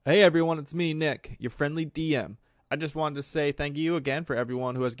Hey everyone, it's me, Nick, your friendly DM. I just wanted to say thank you again for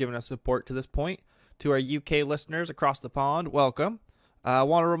everyone who has given us support to this point. To our UK listeners across the pond, welcome. I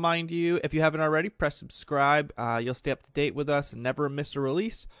want to remind you, if you haven't already, press subscribe. You'll stay up to date with us and never miss a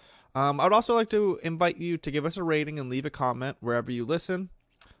release. I would also like to invite you to give us a rating and leave a comment wherever you listen.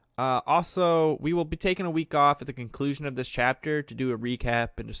 Also, we will be taking a week off at the conclusion of this chapter to do a recap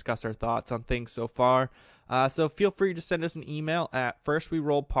and discuss our thoughts on things so far. So feel free to send us an email at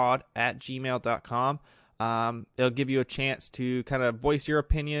firstwerollpod@gmail.com. It'll give you a chance to kind of voice your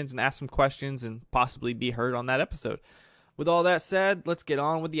opinions and ask some questions and possibly be heard on that episode. With all that said, let's get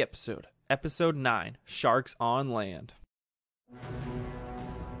on with the episode. Episode 9, Sharks on Land.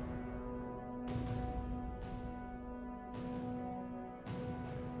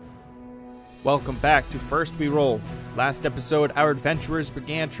 Welcome back to First We Roll. Last episode, our adventurers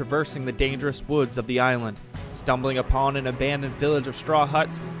began traversing the dangerous woods of the island. Stumbling upon an abandoned village of straw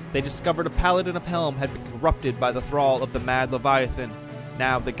huts, they discovered a paladin of Helm had been corrupted by the thrall of the Mad Leviathan.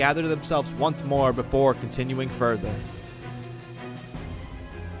 Now they gathered themselves once more before continuing further.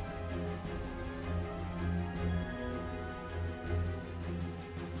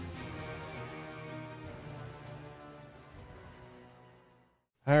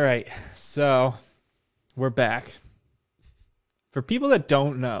 All right, so we're back. For people that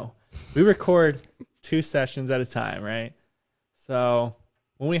don't know, we record 2 sessions at a time, right? So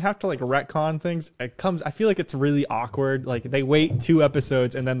when we have to like retcon things, I feel like it's really awkward. Like they wait 2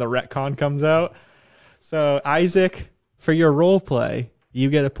 episodes and then the retcon comes out. So Isaac, for your role play, you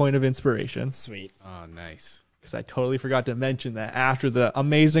get a point of inspiration. Sweet. Oh, nice. Because I totally forgot to mention that after the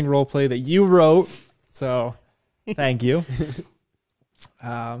amazing role play that you wrote. So thank you.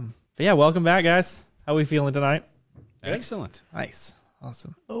 But yeah, welcome back, guys. How are we feeling tonight? Excellent. Nice.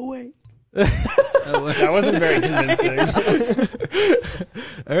 Awesome. Oh, wait. That wasn't very convincing.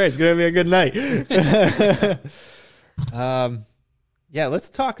 All right, it's going to be a good night. Yeah, let's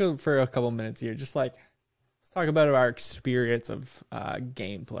talk for a couple minutes here. Just like, let's talk about our experience of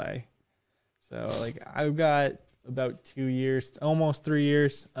gameplay. So, like, I've got about 2 years, almost 3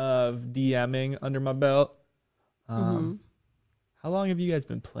 years of DMing under my belt. How long have you guys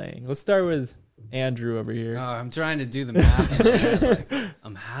been playing? Let's start with Andrew over here. Oh, I'm trying to do the math. In my head, like,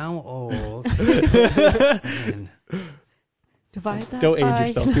 I'm how old? Divide that. Don't by...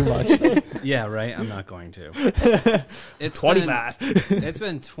 age yourself too much. Yeah, right. I'm not going to. It's 25. It's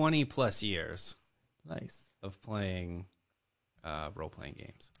been 20 plus years Nice. of playing role-playing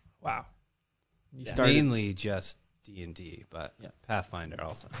games. Wow. You Yeah, started, mainly just D&D, but Yeah. Pathfinder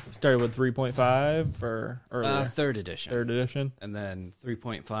also. started with 3.5 or earlier? 3rd edition. 3rd edition. And then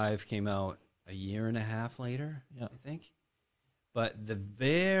 3.5 came out a year and a half later, Yeah. I think. But the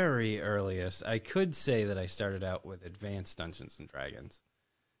very earliest, I could say that I started out with Advanced Dungeons and Dragons.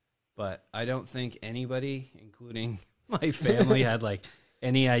 But I don't think anybody, including my family, had like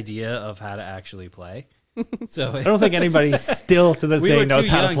any idea of how to actually play. So I don't think anybody still to this day knows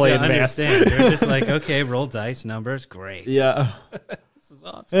how to play Advanced. Understand. They're just like, okay, roll dice, numbers, great. Yeah. This is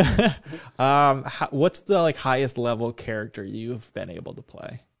awesome. What's the like highest level character you've been able to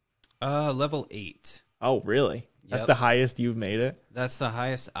play? Level 8. Oh, really? That's Yep. the highest you've made it? That's the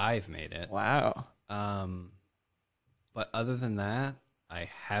highest I've made it. Wow. But other than that, I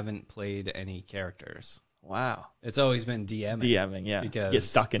haven't played any characters. Wow. It's always been DMing. DMing, yeah. Because- Get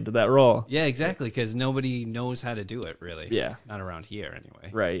stuck into that role. Yeah, exactly, because nobody knows how to do it, really. Yeah. Not around here, anyway.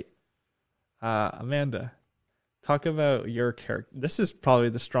 Right. Amanda, talk about your character. This is probably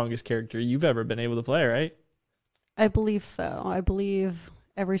the strongest character you've ever been able to play, right? I believe so. I believe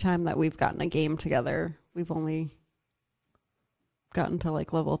every time that we've gotten a game together, we've only gotten to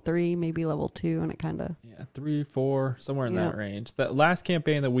like level 3, maybe level 2, and it kind of... Yeah, 3, 4, somewhere in that Yeah. range. That last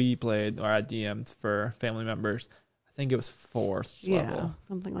campaign that we played, or I DM'd for family members, I think it was 4th Yeah, level.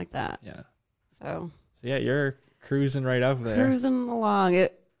 something like that. Yeah. So So yeah, you're cruising right up there. cruising along.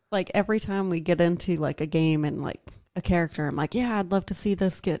 It like every time we get into like a game and like a character, I'm like, yeah, I'd love to see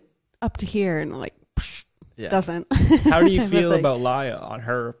this get up to here, and like Yeah. doesn't. How do you type of feel thing. about Laya on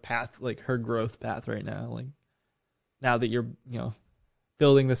her path, like her growth path right now? Like now that you're,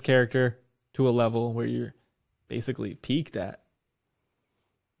 building this character to a level where you're basically peaked at.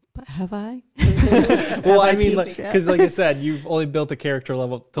 But have I? Well, Have I mean, peaked like, yet? because like I said, you've only built a character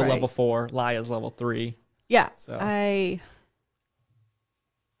level to Right. level 4. Laya's level 3. Yeah, So I'm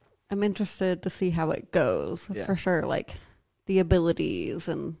interested to see how it goes Yeah. for sure. Like the abilities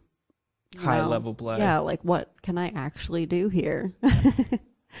and you high know, level play. Yeah, like what can I actually do here? Yeah.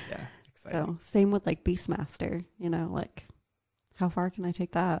 Exciting. So same with like Beastmaster. Like how far can I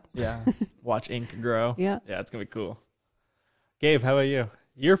take that? Yeah. Watch ink grow. Yeah. Yeah, it's gonna be cool. Gabe, how about you?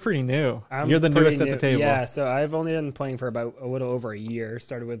 You're pretty new. I'm You're the pretty newest at new. the table. Yeah, so I've only been playing for about a little over a year.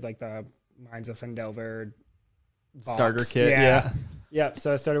 Started with like the Mines of Fendelver box. Starter kit. Yeah. Yep.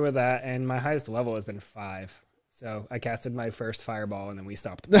 So I started with that, and my highest level has been 5. So I casted my first fireball, and then we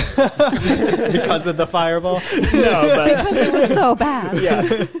stopped. Because of the fireball. No, but It was so bad.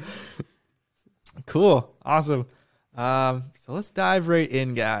 yeah. Cool. Awesome. So let's dive right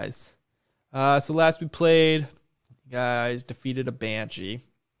in, guys. So last we played, you guys defeated a banshee.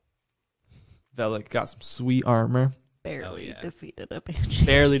 Velik got some sweet armor. Barely defeated a banshee.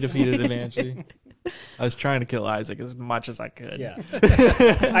 Barely defeated a banshee. I was trying to kill Isaac as much as I could. Yeah.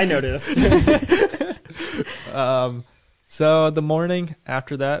 I noticed. So the morning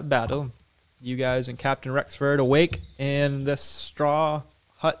after that battle, you guys and Captain Rexford awake in this straw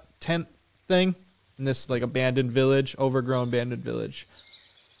hut tent thing in this like abandoned village, overgrown abandoned village.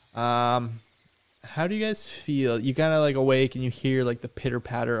 How do you guys feel? You kind of like awake and you hear like the pitter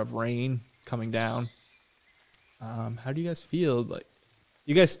patter of rain coming down. How do you guys feel? Like,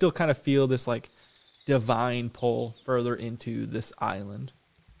 you guys still kind of feel this like divine pull further into this island?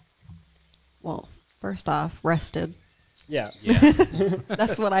 Well, first off, rested. Yeah. Yeah.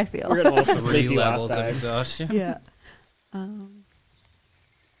 That's what I feel. We're getting a little 3 sleepy last levels of time. exhaustion. Yeah. I'm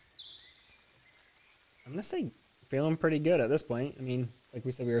gonna say feeling pretty good at this point. I mean, like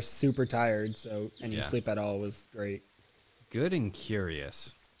we said, we were super tired, so any Yeah. sleep at all was great. Good and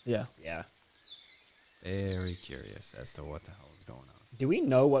curious. Yeah. Yeah. Very curious as to what the hell is going on. Do we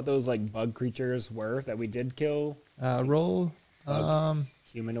know what those like bug creatures were that we did kill? Roll.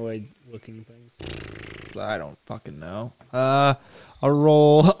 Humanoid looking things. I don't fucking know. I'll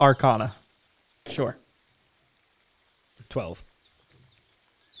roll Arcana. Sure. 12.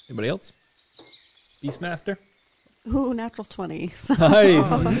 Anybody else? Beastmaster. Ooh, natural 20.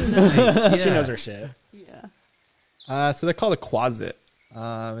 Nice. Nice. She knows her shit. Yeah. So they're called a Quasit.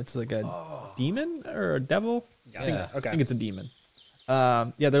 It's like a demon or a devil. Gotcha. I Okay. think it's a demon.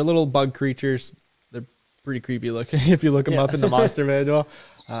 Yeah, they're little bug creatures. They're pretty creepy looking if you look them up in the monster manual.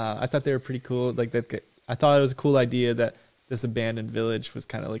 I thought they were pretty cool. Like that, I thought it was a cool idea that this abandoned village was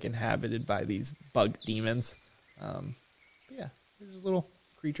kind of like inhabited by these bug demons. But yeah, they're just little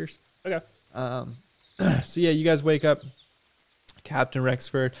creatures. Okay. So yeah, you guys wake up. Captain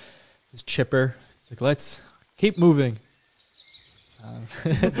Rexford is chipper. He's like, let's keep moving.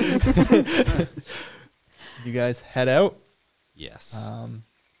 You guys head out. Yes.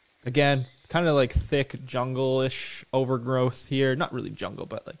 Again, kind of like thick jungle-ish overgrowth here. Not really jungle,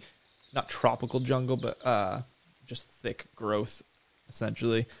 but like not tropical jungle, but just thick growth,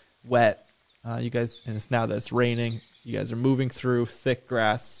 essentially. Wet. You guys, and it's now that it's raining, you guys are moving through thick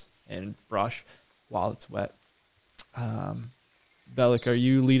grass and brush while it's wet. Velik, are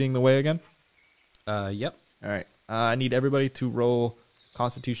you leading the way again? Yep. All right. I need everybody to roll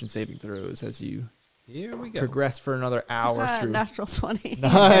Constitution saving throws as you Here we go. progress for another hour through. Natural 20.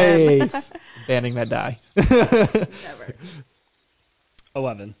 Nice. Banning that die. Never.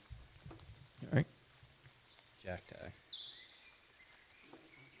 11. All right. Jack tie.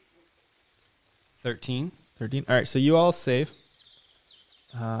 13. 13. All right. So you all save.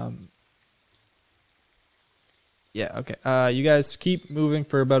 Yeah. Okay. You guys keep moving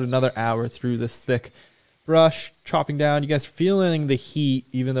for about another hour through this thick brush, chopping down. You guys feeling the heat,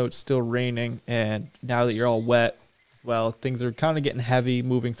 even though it's still raining. And now that you're all wet as well, things are kind of getting heavy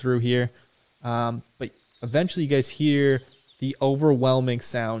moving through here. But eventually you guys hear the overwhelming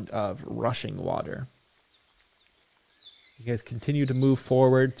sound of rushing water. You guys continue to move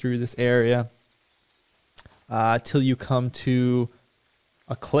forward through this area till you come to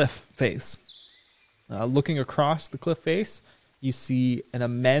a cliff face. Looking across the cliff face, you see an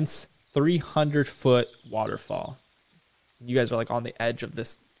immense 300-foot waterfall. You guys are like on the edge of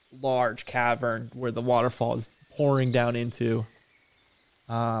this large cavern where the waterfall is pouring down into.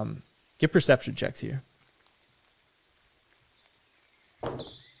 Get perception checks here.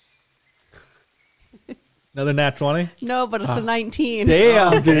 Another nat 20. No, but it's a 19.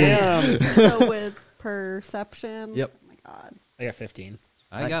 Damn, dude. Damn. So with perception. Yep. Oh my God. I got 15.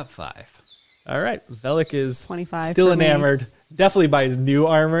 I got 5. All right. Velik is 25. still for me. enamored. Definitely by his new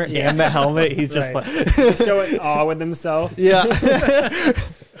armor and the helmet. He's just Right. like, Showing awe with himself. yeah.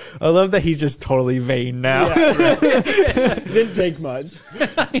 I love that he's just totally vain now. Yeah, right. Didn't take much.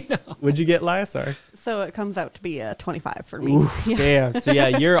 What'd you get, Laya? Sorry. So it comes out to be a 25 for me. Oof, Yeah. damn. So yeah,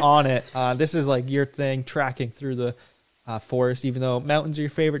 you're on it. This is like your thing, tracking through the forest. Even though mountains are your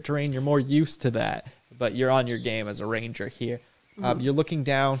favorite terrain, you're more used to that. But you're on your game as a ranger here. You're looking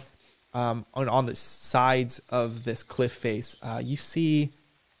down on the sides of this cliff face. You see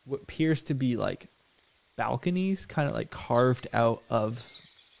what appears to be like balconies, kind of like carved out of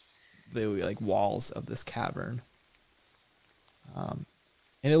the like walls of this cavern.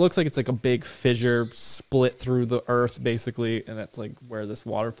 And it looks like it's like a big fissure split through the earth, basically, and that's like where this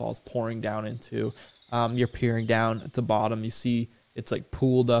waterfall is pouring down into. You're peering down at the bottom. You see it's like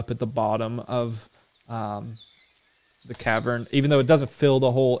pooled up at the bottom of the cavern. Even though it doesn't fill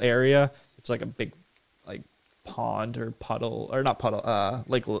the whole area, it's like a big like pond or puddle, or not puddle,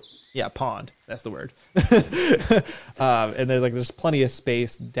 pond. That's the word. And there's plenty of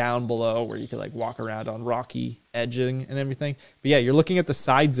space down below where you can like walk around on rocky edging and everything. But yeah, you're looking at the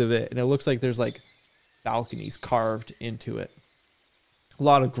sides of it, and it looks like there's like balconies carved into it. A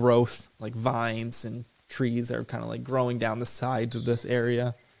lot of growth, like vines and trees are kind of like growing down the sides of this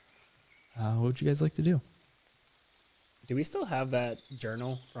area. What would you guys like to do? Do we still have that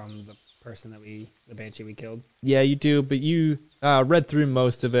journal from the person the banshee we killed? Yeah, you do, but you read through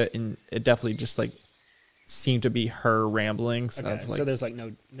most of it, and it definitely just like seemed to be her ramblings. Okay, of, like, so there's like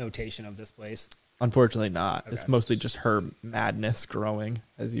no notation of this place. Unfortunately not. Okay. It's mostly just her madness growing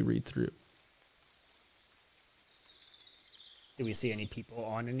as you read through. Do we see any people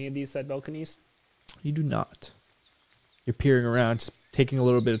on any of these said balconies? You do not. You're peering around, just taking a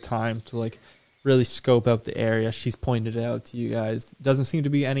little bit of time to like really scope out the area. She's pointed it out to you guys. Doesn't seem to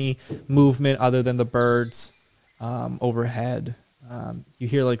be any movement other than the birds overhead. You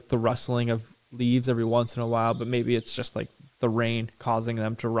hear like the rustling of leaves every once in a while, but maybe it's just like the rain causing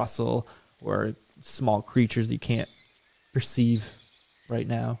them to rustle, or small creatures you can't perceive right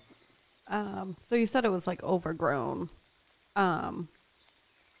now. So you said it was like overgrown.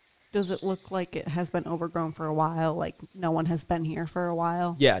 Does it look like it has been overgrown for a while? Like no one has been here for a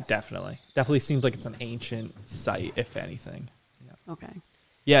while? Yeah, definitely. Definitely seems like it's an ancient site, if anything. Yeah. Okay.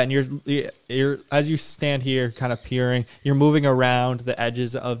 Yeah, and you're as you stand here, kind of peering, you're moving around the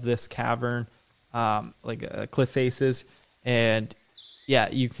edges of this cavern, cliff faces, and yeah,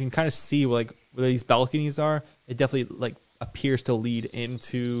 you can kind of see like where these balconies are. It definitely like appears to lead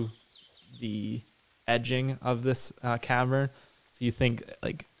into the edging of this cavern. So you think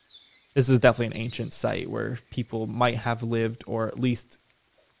like this is definitely an ancient site where people might have lived, or at least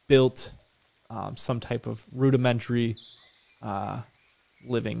built some type of rudimentary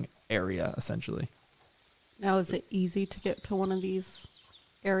living area, essentially. Now, is it easy to get to one of these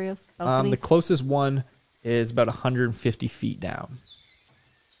areas? The Balconies? closest one is about 150 feet down.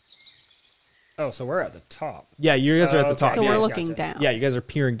 Oh, so we're at the top. Yeah, you guys are at the Okay. top. So yeah. we're Gotcha. looking down. Yeah, you guys are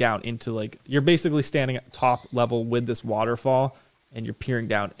peering down into like, you're basically standing at top level with this waterfall, and you're peering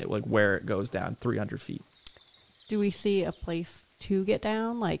down at like where it goes down 300 feet. Do we see a place to get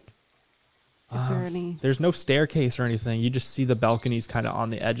down? Like, is there any? There's no staircase or anything. You just see the balconies kind of on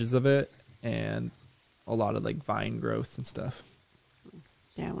the edges of it, and a lot of like vine growth and stuff.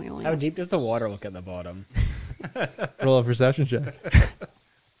 Yeah, we only. How have- deep does the water look at the bottom? Roll a perception check.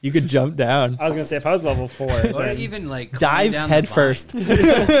 You could jump down. I was gonna say if I was level 4, Or then even like Dive climb down head the vine. first.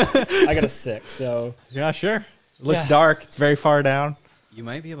 I got a 6. So You're not sure. It looks Yeah. dark. It's very far down. You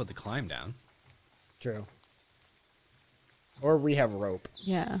might be able to climb down. true. Or we have rope.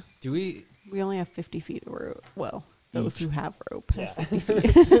 Yeah, Do we? we only have 50 feet of rope. Well, those who have rope have Yeah. 50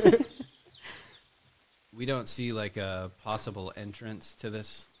 feet. We don't see like a possible entrance to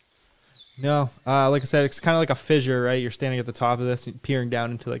this. No, like I said, it's kind of like a fissure, right? You're standing at the top of this, peering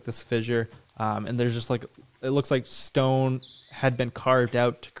down into like this fissure, and there's just like, it looks like stone had been carved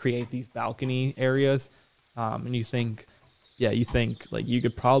out to create these balcony areas, and you think like you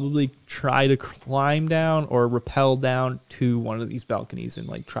could probably try to climb down or rappel down to one of these balconies and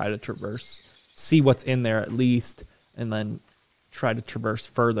like try to traverse, see what's in there at least, and then try to traverse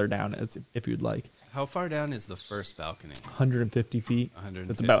further down as if you'd like. How far down is the first balcony? 150 feet. 150.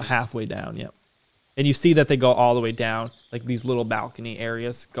 So it's about halfway down, yep. And you see that they go all the way down, like these little balcony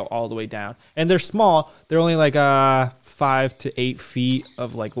areas go all the way down. And they're small. They're only like 5 to 8 feet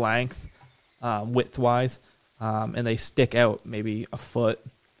of like length, width-wise. And they stick out maybe a foot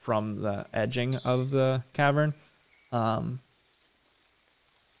from the edging of the cavern. Yeah,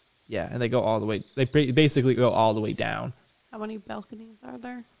 and they go all the way. They basically go all the way down. How many balconies are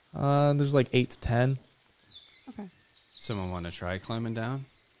there? There's like 8 to 10. Okay. Someone want to try climbing down?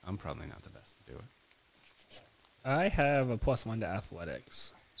 I'm probably not the best to do it. I have a +1 to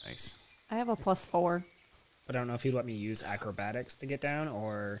athletics. Nice. I have a +4. but I don't know if he'd let me use acrobatics to get down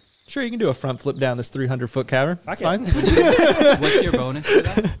or. Sure, you can do a front flip down this 300-foot cavern. That's Okay. fine. What's your bonus to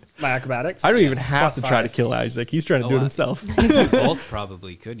that? My acrobatics. I don't even have to Plus try to 5. kill Isaac. He's trying to do it wow. himself. You both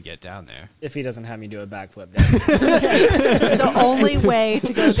probably could get down there. If he doesn't have me do a backflip down. The only way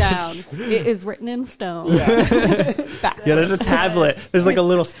to go down, it is written in stone. Back. Yeah, there's a tablet. There's like a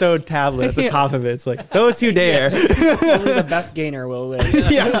little stone tablet at the top of it. It's like, those who dare. Only the best gainer will live.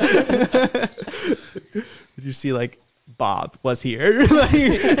 Yeah. Did you see like Bob was here? Like,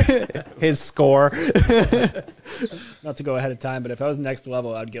 his score. Not to go ahead of time, but if I was next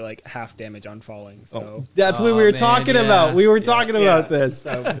level, I'd get like half damage on falling. So That's what Oh, we were man, talking yeah. about. We were Yeah. talking yeah, about this.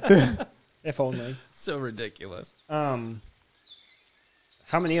 So if only. So ridiculous. How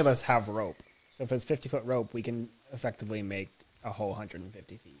many of us have rope? So if it's 50-foot rope, we can effectively make a whole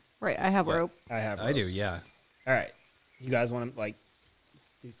 150 feet. Right, I have Yeah. rope. I have. I rope. do, yeah. All right. You guys want to like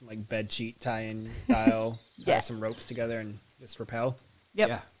do some like bed sheet tie-in style? Yeah. Tie some ropes together and just rappel. Yep.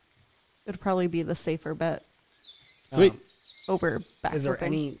 Yeah. It'd probably be the safer bet Sweet. over back. Is there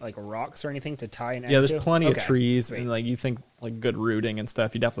any like rocks or anything to tie an end Yeah, there's to? plenty of Okay, trees sweet. and like you think like good rooting and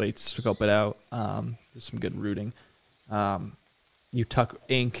stuff. You definitely scope it out. There's some good rooting. You tuck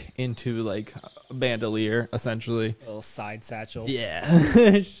ink into like a bandolier essentially. A little side satchel.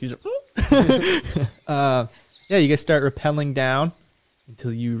 Yeah. She's yeah, you guys start rappelling down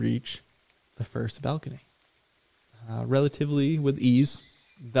until you reach the first balcony. Relatively with ease.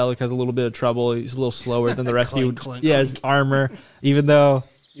 Velik has a little bit of trouble. He's a little slower than the rest of you. Clink, clink, Yeah, his armor, even though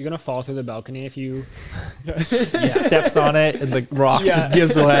You're gonna fall through the balcony if you. he steps on it and the rock Yeah. just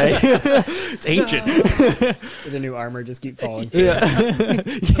gives away. It's ancient. The new armor just keep falling. Yeah,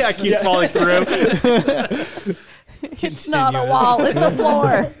 yeah, it keeps falling through. It's not a wall, it's a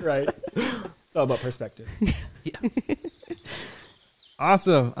floor. Right. It's all about perspective.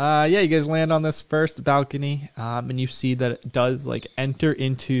 Awesome. Yeah, you guys land on this first balcony, and you see that it does like enter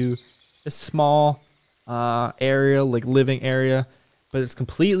into a small area, like living area, but it's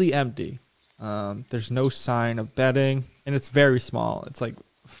completely empty. There's no sign of bedding, and it's very small. It's like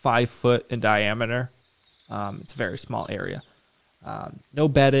 5 foot in diameter. It's a very small area. No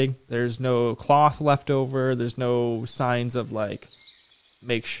bedding. There's no cloth left over. There's no signs of like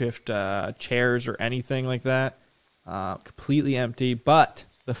makeshift chairs or anything like that. Completely empty, but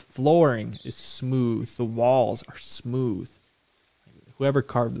the flooring is smooth. The walls are smooth. Whoever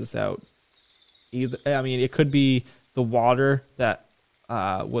carved this out, it could be the water that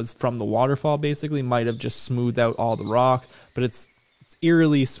was from the waterfall. Basically, might have just smoothed out all the rocks, but it's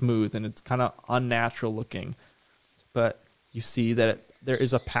eerily smooth and it's kind of unnatural looking. But you see that there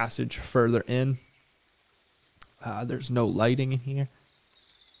is a passage further in. There's no lighting in here.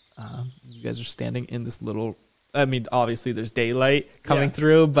 You guys are standing in this little. Obviously there's daylight coming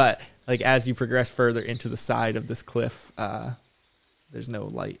through, but like as you progress further into the side of this cliff, there's no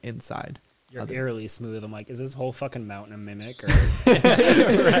light inside. You're eerily smooth. I'm like, is this whole fucking mountain a mimic? Or...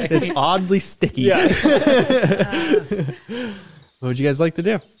 It's oddly sticky. Yeah. What would you guys like to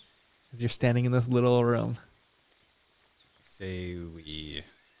do as you're standing in this little room? Say we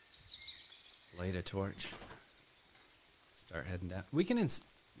light a torch. Start heading down. We can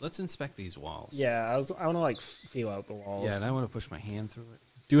let's inspect these walls. Yeah, I want to like feel out the walls. Yeah, and I want to push my hand through it.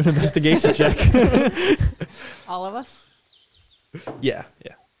 Do an investigation check. All of us? Yeah.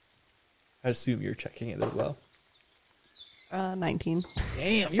 I assume you're checking it as well. 19.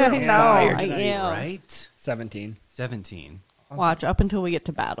 Damn, you're on fire tonight, am. right? 17. 17. Watch up until we get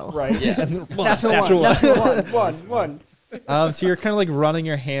to battle. Right. Yeah. Natural one. One. So you're kind of like running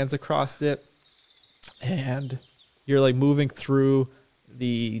your hands across it, and you're like moving through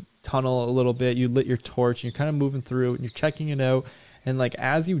the tunnel a little bit. You lit your torch, and you're kind of moving through, and you're checking it out. And like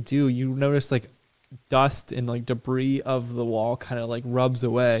as you do, you notice like dust and like debris of the wall kind of like rubs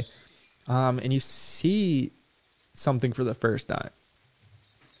away, and you see something for the first time,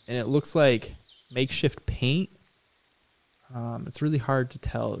 and it looks like makeshift paint. It's really hard to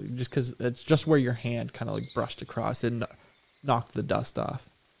tell just because it's just where your hand kind of like brushed across and knocked the dust off.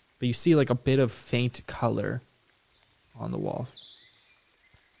 But you see like a bit of faint color on the wall.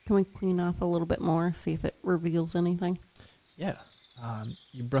 Can we clean off a little bit more, see if it reveals anything? Yeah.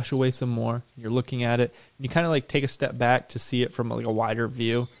 You brush away some more. You're looking at it. And you kind of like take a step back to see it from like a wider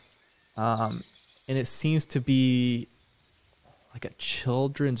view. And it seems to be like a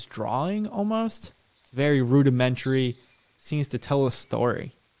children's drawing almost. It's very rudimentary. Seems to tell a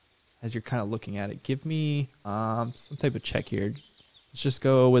story as you're kind of looking at it. Give me some type of check here. Let's just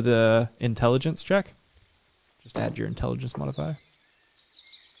go with a intelligence check. Just add your intelligence modifier.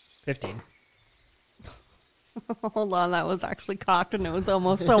 15. Hold on, that was actually cocked and it was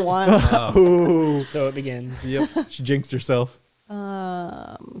almost a 1. Oh, Ooh. So it begins. Yep. She jinxed herself.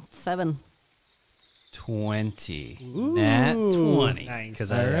 7. 20. Ooh. Nat 20. Nice.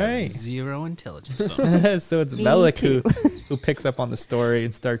 Because I All right. have 0 intelligence bonus. So it's Me Velik too. who picks up on the story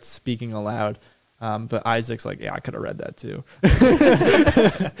and starts speaking aloud. But Isaac's like, yeah, I could have read that too.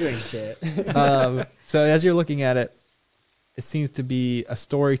 You ain't shit. So as you're looking at it, it seems to be a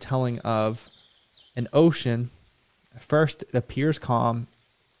storytelling of an ocean. At first, it appears calm,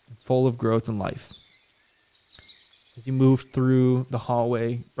 and full of growth and life. As you move through the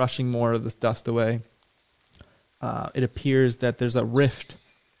hallway, brushing more of this dust away, it appears that there's a rift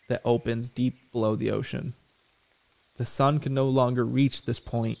that opens deep below the ocean. The sun can no longer reach this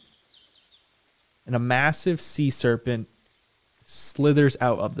point, and a massive sea serpent slithers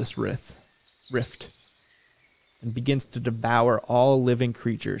out of this rift and begins to devour all living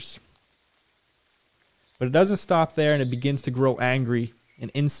creatures. But it doesn't stop there, and it begins to grow angry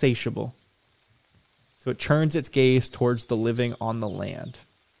and insatiable. So it turns its gaze towards the living on the land.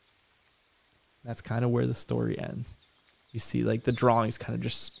 That's kind of where the story ends. You see, like, the drawings kind of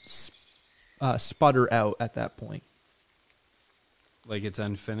just sputter out at that point. Like it's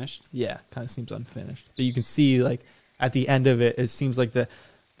unfinished? Yeah, kind of seems unfinished. But you can see, like, at the end of it, it seems like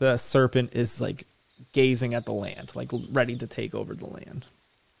the serpent is, like, gazing at the land, like, ready to take over the land.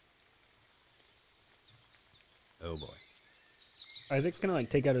 Oh, boy. Isaac's gonna like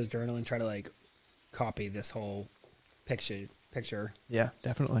take out his journal and try to like copy this whole picture Yeah,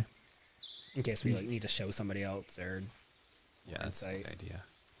 definitely. in case we like need to show somebody else or Yeah, that's a Insight. good idea.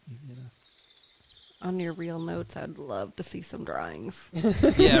 Easy enough. On your real notes, I'd love to see some drawings.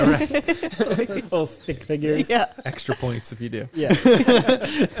 Yeah, right. little stick figures. Yeah. Extra points if you do. Yeah.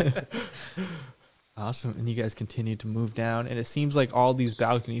 Awesome. And you guys continue to move down, and it seems like all these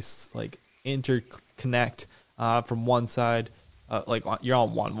balconies like interconnect from one side. You're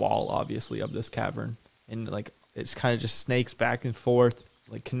on one wall, obviously, of this cavern, and like it's kind of just snakes back and forth,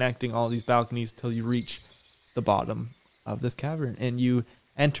 like connecting all these balconies till you reach the bottom of this cavern, and you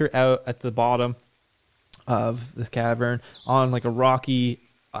enter out at the bottom of this cavern on like a rocky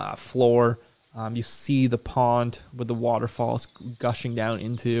floor. You see the pond with the waterfalls gushing down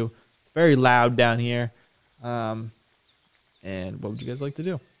into. It's very loud down here. And what would you guys like to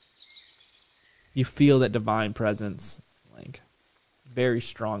do? You feel that divine presence, like, very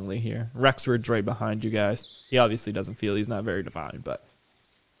strongly here. Rexford's right behind you guys. He obviously doesn't feel he's not very divine, but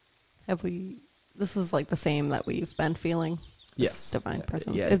This is like the same that we've been feeling? This yes. Divine Yeah,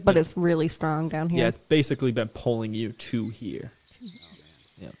 presence. yeah, But it's really strong down here. yeah, it's basically been pulling you to here.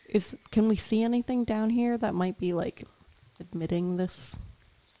 Can we see anything down here that might be like admitting this?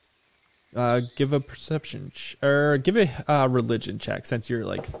 Give a perception or give a religion check, since you're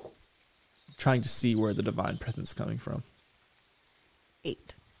like trying to see where the divine presence is coming from.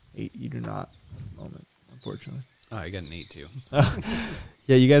 8. 8, you do not at the moment, unfortunately. Oh, I got an 8 too.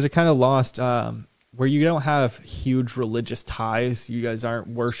 Yeah, you guys are kind of lost. Where you don't have huge religious ties, you guys aren't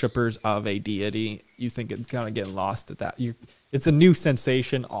worshippers of a deity. You think it's kind of getting lost at that. It's a new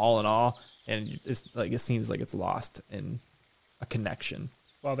sensation, all in all, and it's like it seems like it's lost in a connection.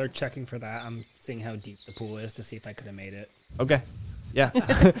 While they're checking for that, I'm seeing how deep the pool is to see if I could have made it. Okay, yeah.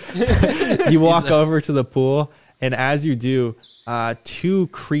 You walk over to the pool, and as you do, 2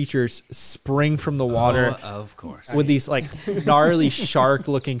 creatures spring from the water. Oh, of course. With these like gnarly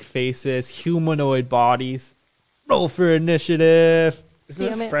shark-looking faces, humanoid bodies. Roll for initiative. Isn't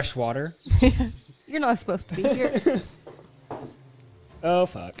this Damn it. fresh water? You're not supposed to be here. Oh,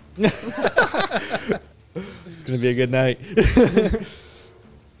 fuck. It's gonna be a good night.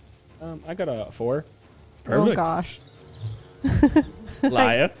 I got a 4. Oh gosh.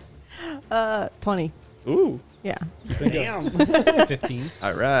 Laya. 20. Ooh. Yeah. Damn. 15.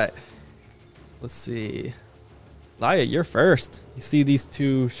 All right. Let's see. Laya, you're first. You see these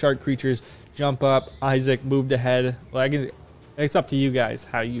 2 shark creatures jump up. Isaac moved ahead. Well, it's up to you guys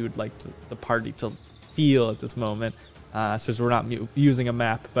how you'd like the party to feel at this moment. Since we're not using a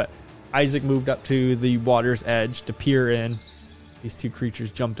map, but Isaac moved up to the water's edge to peer in. These 2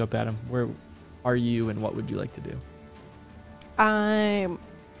 creatures jumped up at him. Where are you, and what would you like to do? I'm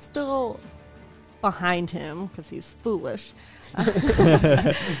still behind him because he's foolish.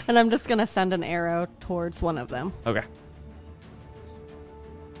 And I'm just going to send an arrow towards one of them. Okay.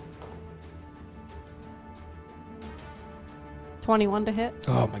 $21 to hit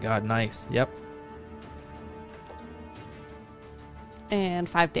Oh my god, nice. Yep. and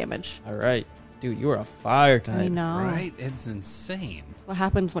 5 damage. All right. Dude, you are on fire tonight. I know. Right? It's insane. What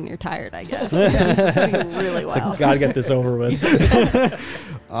happens when you're tired, I guess. Yeah, doing really It's like, well. gotta get this over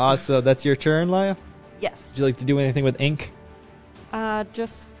with. Awesome. That's your turn, Laya? Yes. Would you like to do anything with ink?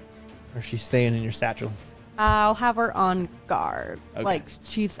 Just Or is she staying in your satchel? I'll have her on guard. Okay. Like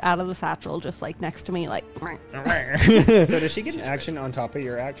she's out of the satchel, just like next to me, like So does she get an action on top of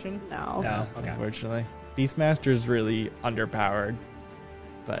your action? no. No. Okay. Unfortunately. Beastmaster is really underpowered,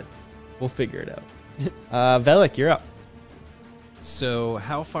 but we'll figure it out. Velik, you're up. So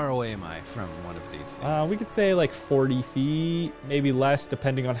how far away am I from one of these things? We could say like 40 feet, maybe less,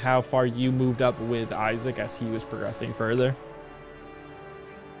 depending on how far you moved up with Isaac as he was progressing further.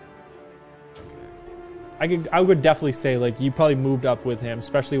 I would definitely say like you probably moved up with him,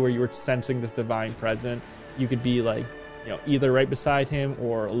 especially where you were sensing this divine presence. You could be like, either right beside him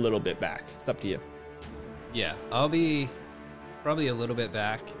or a little bit back. It's up to you. Yeah, I'll be probably a little bit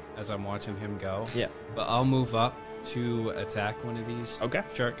back as I'm watching him go. Yeah, But I'll move up to attack one of these Okay.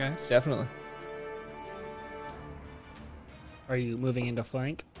 shark guys. definitely. Are you moving into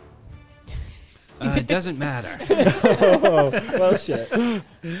flank? It doesn't matter. Oh, well, shit.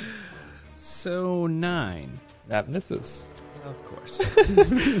 So 9. That misses. Of course.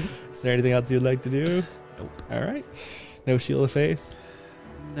 Is there anything else you'd like to do? Nope. All right. No shield of faith.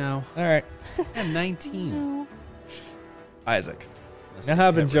 No. All right, Yeah, 19. No. Isaac. Unless Now they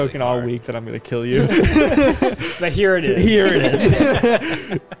I've been hit really joking all hard. week that I'm going to kill you. But here it is. Here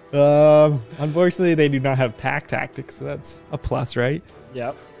it is. Unfortunately, they do not have pack tactics, so that's a plus, right?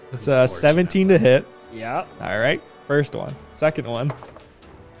 Yep. It's 17 to hit. Yep. All right, first one. Second one,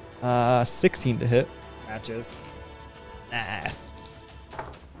 16 to hit. Matches. Nice.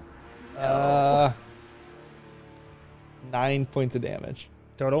 9 points of damage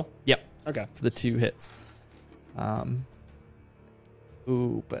Total? Yep. Okay. for the 2 hits. But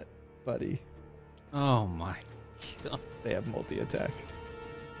buddy, Oh my god. they have multi-attack.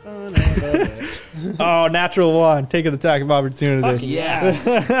 Son of a bitch. Oh, natural 1. Take an attack of opportunity. Fucking Yes.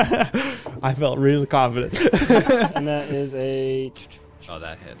 I felt really confident. And that is a Oh,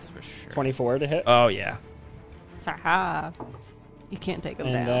 that hits for sure. 24 to hit. Oh, yeah. Haha. You can't take them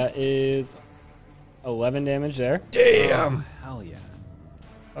And down. that is 11 damage there. Oh, hell yeah.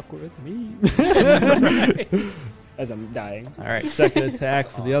 Fuck with me. As I'm dying. All right, second attack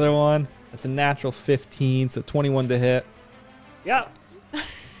That's for the other one. That's a natural 15, so 21 to hit. Yep.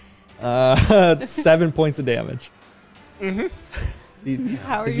 7 points of damage.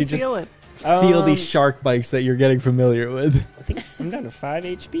 How are As you just feeling? Feel these shark bites that you're getting familiar with. I think I'm down to 5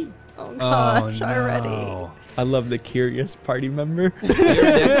 HP. Oh gosh, no. already. I love the curious party member. You're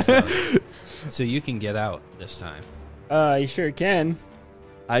next, though. So you can get out this time. You sure can.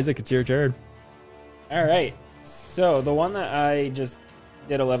 Isaac, it's your turn. All right. So the one that I just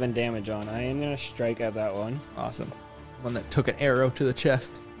did 11 damage on, I am going to strike at that one. Awesome. One that took an arrow to the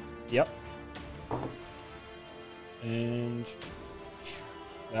chest. Yep. And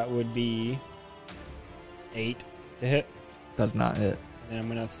that would be 8 to hit. Does not hit. Then I'm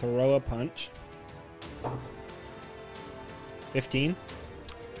going to throw a punch. 15.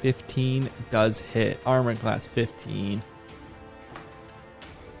 15 does hit. Armor class 15.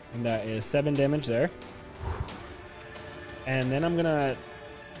 And that is 7 damage there. And then I'm going to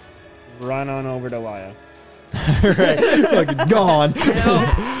run on over to Laya. Right. Fucking gone.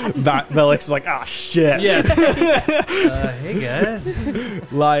 Velik's like, ah, shit. Yeah. Hey guys.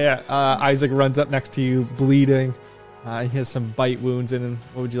 Laya, Isaac runs up next to you, bleeding. He has some bite wounds in him.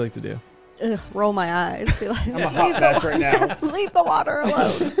 What would you like to do? Ugh, roll my eyes. Be like, I'm a hot mess right now. leave the water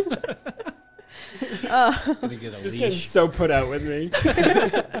alone. Gonna get a Just getting leash. so put out with me.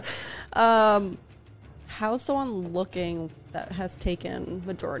 How's the one looking that has taken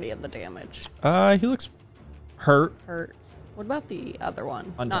majority of the damage? He looks hurt. Hurt. What about the other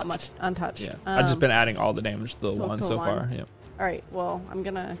one? Not Untouched. much untouched. Yeah. I've just been adding all the damage to the to- one to so one. far. Yeah. All right. Well, I'm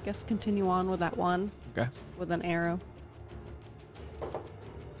gonna guess continue on with that one Okay. with an arrow.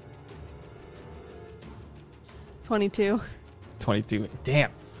 22. 22.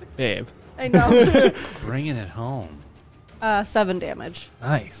 Damn. Babe. I know. Bringing it home. 7 damage.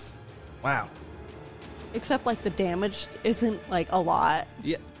 Nice. Wow. Except like the damage isn't like a lot,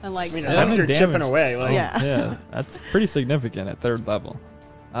 Yeah. and like I mean, as Seven long as you're chipping damage. away. Like, Yeah. Yeah. That's pretty significant at 3rd level.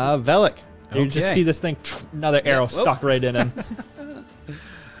 Velik. You just Okay. see this thing, another arrow Whoop. stuck right in him.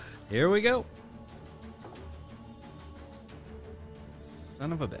 Here we go.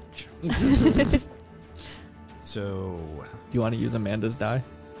 Son of a bitch. So Do you want to use Amanda's die?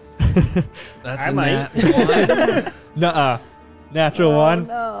 that's I a might. nat one. Nuh-uh. Natural Oh, one?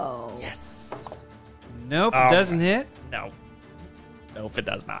 no. Yes. Nope, Oh, doesn't hit. No. Nope, it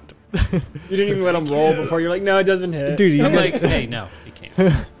does not. You didn't even let him roll before you're like, no, it doesn't hit. Dude, he's I'm like like, hey, no, you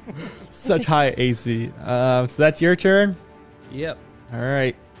can't. such high AC. So that's your turn? Yep. All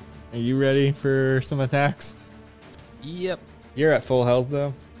right. Are you ready for some attacks? Yep. You're at full health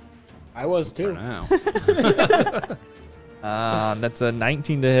though. I was For too. now. That's a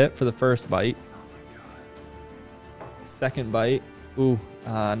 19 to hit for the first bite. Oh my god. Second bite,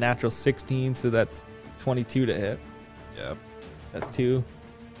 natural 16, so that's 22 to hit. Yep. That's 2.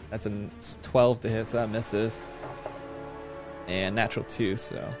 That's a 12 to hit, so that misses. And natural 2,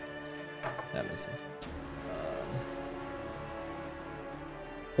 so that misses.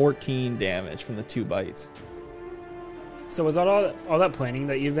 14 damage from the 2 bites. So was that all that planning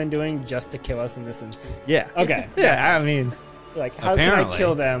that you've been doing just to kill us in this instance? Yeah. Okay. Yeah, I mean, Like, how can I Apparently.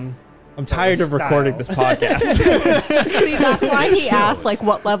 kill them? I'm tired of recording this podcast. See, that's why he asked like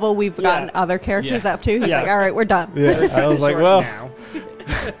what level we've gotten Yeah. other characters Yeah. up to. He's Yeah. like, all right, we're done. Yeah, I was like, Short well, now.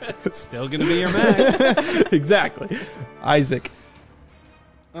 Still gonna be your max. exactly. Isaac,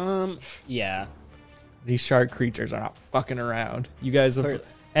 Yeah. these shark creatures are not fucking around. You guys have Clearly.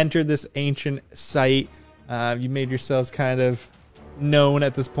 entered this ancient site. You made yourselves kind of known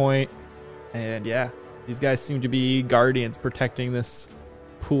at this point. And yeah, these guys seem to be guardians protecting this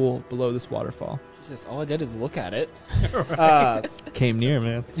pool below this waterfall. Jesus, all I did is look at it. Came near,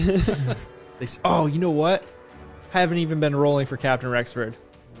 man. Oh, you know what? Haven't even been rolling for Captain Rexford.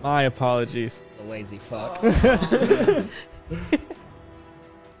 My apologies. The lazy fuck.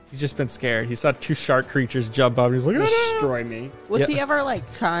 He's just been scared. He saw 2 shark creatures jump up. And he's like, "Ah!" Destroy me. Was Yeah. he ever like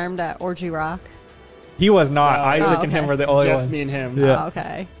charmed at Orgy Rock? He was not. No, Isaac oh, and him okay. were the only Just ones. me and him. Yeah. Oh,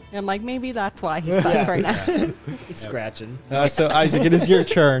 okay. I'm like, maybe that's why he sucks right now. He's scratching. So Isaac, it is your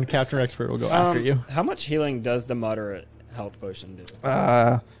turn. Captain Rexford will go after you. How much healing does the moderate health potion do?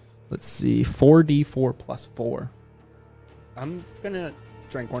 Let's see. 4d4 plus 4. I'm gonna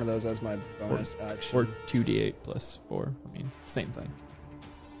drink one of those as my bonus action. Or 2d8 plus 4. I mean, same thing.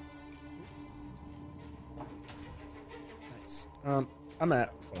 Nice. I'm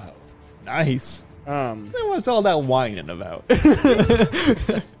at full health. Nice. Um, What's all that whining about?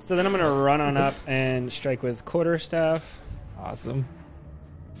 so then I'm gonna run on up and strike with quarterstaff. Awesome.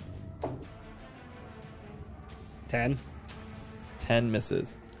 10. 10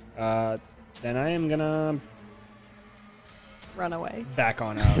 misses. Then I am gonna Run away. back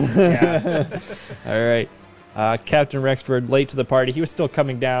on out. Yeah. All right. Captain Rexford, late to the party. He was still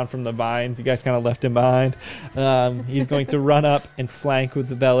coming down from the vines. You guys kind of left him behind. He's going to run up and flank with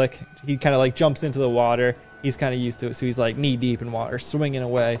the Velik. He kind of like jumps into the water. He's kind of used to it, so he's like knee deep in water, swinging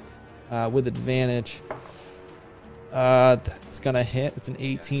away with advantage. That's going to hit. It's an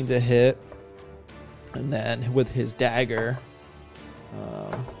 18 to hit. And then with his dagger,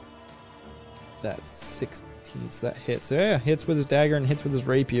 that's 16, so that hits. So yeah, hits with his dagger and hits with his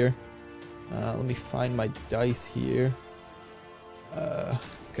rapier. Let me find my dice here.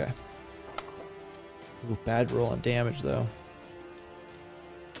 Okay. Ooh, bad roll on damage, though.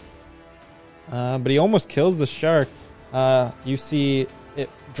 But he almost kills the shark. You see it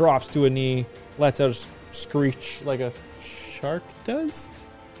drops to a knee, lets out a screech like a shark does?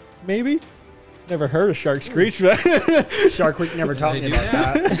 Maybe? Never heard a shark screech, but Shark Week never taught They me do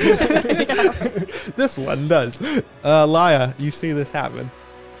about that. this one does. Laya, you see this happen.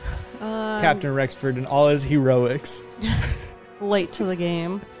 Captain Rexford and all his heroics. Late to the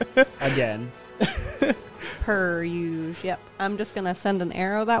game. Again. Per use. Yep. I'm just going to send an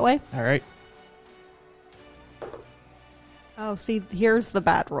arrow that way. All right. Oh, see, here's the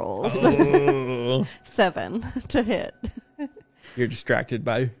bad rolls. Oh. 7 to hit. You're distracted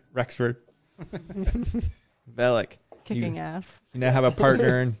by Rexford. Velik, Kicking ass. you now have a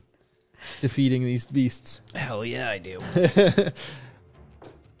partner in defeating these beasts. Hell yeah, I do.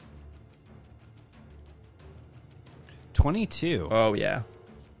 22. Oh, yeah.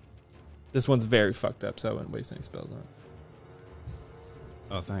 This one's very fucked up, so I wouldn't waste any spells on it.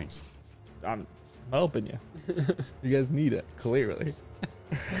 Oh, thanks. I'm helping you. You guys need it, clearly.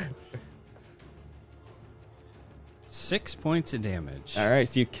 6 points of damage. All right,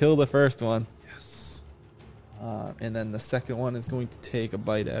 so you kill the first one. Yes. And then the second one is going to take a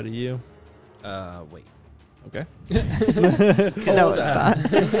bite out of you. Wait. Okay. No, it's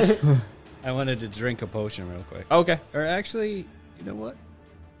not. I wanted to drink a potion real quick. Okay. Or actually, you know what?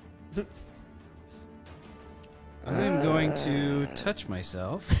 I'm going to touch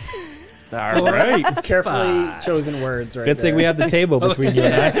myself. All right. Carefully chosen words right Good thing we there. have the table between you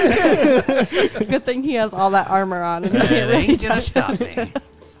and I. Good thing he has all that armor on and he It can't really ain't gonna touch stop me.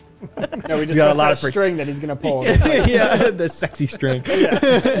 No, we just got got a lot that of fric- string that he's gonna pull. Yeah, the sexy string.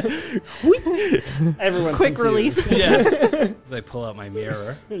 Everyone's Quick confused. release. Yeah. As I pull out my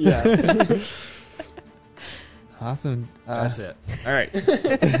mirror. Yeah. Awesome. That's it. All right.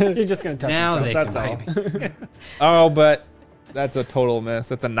 He's just gonna touch Now himself. they That's can all. bite me. Oh, but That's a total miss.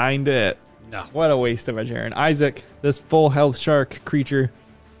 That's a 9 to hit. No. What a waste of a turn. Isaac, this full health shark creature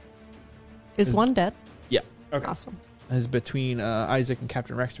Is one dead? Yeah. Okay. Awesome. is between Isaac and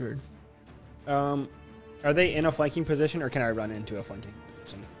Captain Rexford. Are they in a flanking position, or can I run into a flanking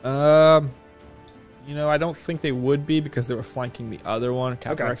position? You know, I don't think they would be because they were flanking the other one.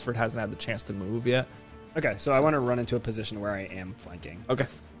 Captain Okay. Rexford hasn't had the chance to move yet. Okay, so I want to run into a position where I am flanking. Okay.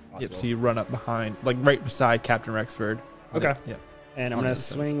 if Yep, possible. so you run up behind, like right beside Captain Rexford. Okay. Yep. And I'm On going the to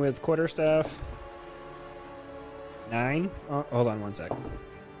side. swing with quarterstaff. 9. Oh, hold on one sec.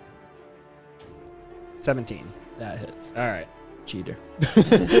 17. That hits. All right. Cheater.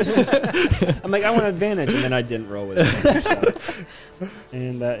 I'm like, I want advantage, and then I didn't roll with it. So.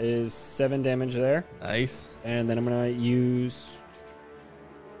 And that is 7 damage there. Nice. And then I'm going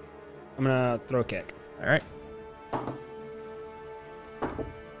to throw kick. All right.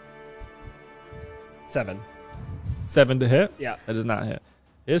 7. 7 to hit. Yeah. That does not hit.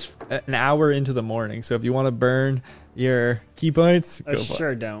 It's an hour into the morning, so if you want to burn your key points, I go for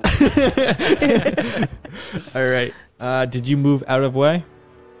sure don't. it. All right. Did you move out of the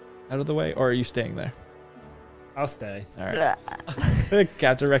way, or are you staying there? I'll stay. All right.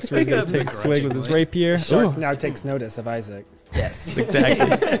 Captain Rexford is going to take a swing with his Begrudgingly. rapier. Shark now takes notice of Isaac. Yes,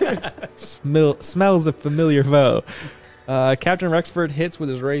 exactly. Smells a familiar foe. Captain Rexford hits with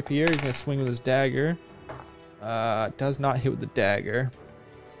his rapier. He's going to swing with his dagger. Does not hit with the dagger.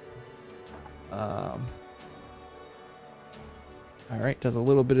 All right, does a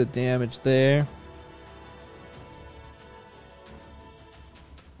little bit of damage there.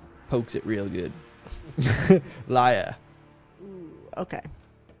 Pokes it real good. Liar. Ooh, okay.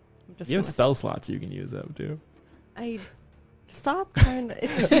 I'm just You have gonna spell slots you can use up too. I stop trying to.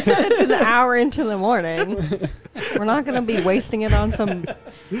 You said it's an hour into the morning. We're not going to be wasting it on some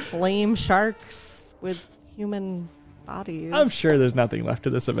lame sharks with human bodies. I'm sure there's nothing left to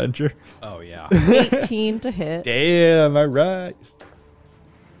this adventure. Oh, yeah. 18 to hit, Damn, all right.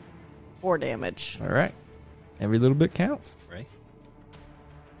 4 damage. All right. Every little bit counts. Right?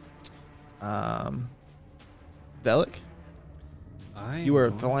 Velik, you are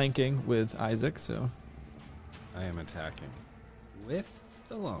am flanking with Isaac, so. I am attacking with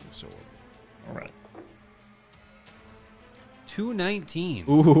the longsword. All right. 219.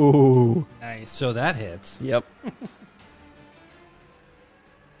 Ooh. Nice. So that hits. Yep.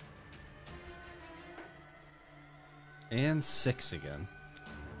 And 6 again.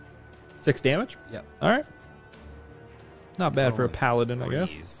 6 damage? Yep. All right. Not bad for a Rolling paladin, I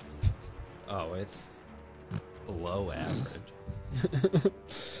guess. threes. Oh, it's below average.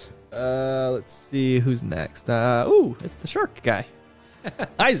 Let's see who's next. Ooh, it's the shark guy.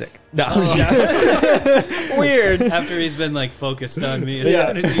 Isaac. No. Weird. After he's been like focused on me as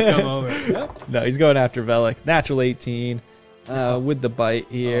soon as you come over. Yep. No, he's going after Velik. Natural 18 with the bite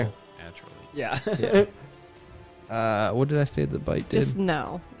here. Oh, naturally. Yeah. Yeah. What did I say the bite did? Just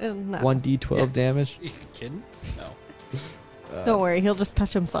no. No. 1d12 damage. You kidding? No. Don't worry, he'll just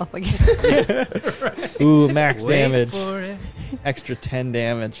touch himself again. Ooh, max Wait damage. for it. Extra 10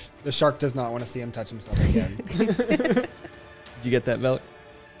 damage. The shark does not want to see him touch himself again. Did you get that, Velik?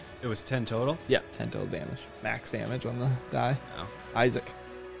 It was 10 total? Yeah, 10 total damage. Max damage on the die. No. Isaac,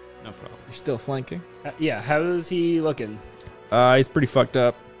 No problem. you're still flanking. Yeah, how's he looking? He's pretty fucked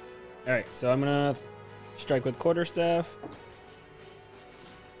up. All right, so I'm going to strike with quarterstaff.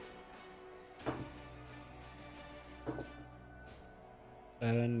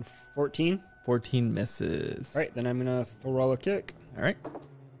 And 14. 14 misses. All right, then I'm going to throw a kick. All right.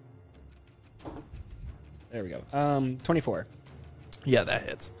 There we go. 24. Yeah, that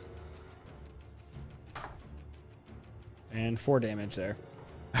hits. And 4 damage there.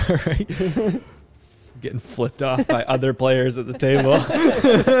 All right. Getting flipped off by other players at the table.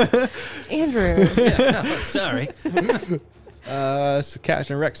 Andrew. Yeah, no, sorry. So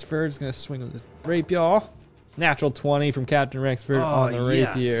Captain Rexford is going to swing with his rapier. Natural 20 from Captain Rexford on the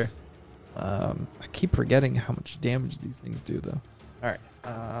rapier. yes. I keep forgetting how much damage these things do, though. All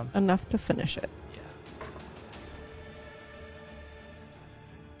right. Enough to finish it.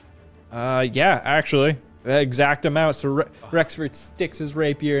 Yeah, actually, exact amount. So Rexford sticks his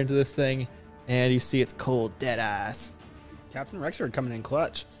rapier into this thing, and you see it's cold, dead eyes. Captain Rexford coming in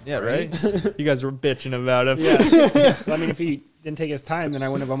clutch. Yeah, right. You guys were bitching about him. Yeah. Well, I mean, if he didn't take his time, then I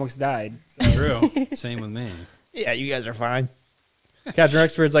wouldn't have almost died. So. True. Same with me. Yeah, you guys are fine. Captain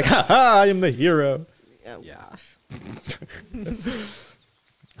Rexford's like, ha ha, I am the hero. Oh Yeah. gosh.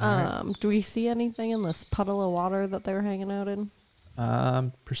 Do we see anything in this puddle of water that they were hanging out in?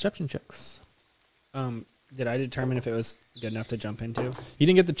 Perception checks. Did I determine if it was good enough to jump into? You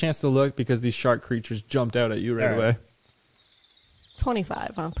didn't get the chance to look because these shark creatures jumped out at you right All right. away.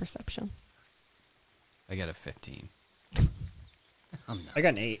 25 on perception. I got a 15. I got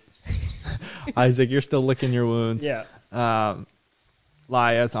an 8. Isaac, you're still licking your wounds. Yeah.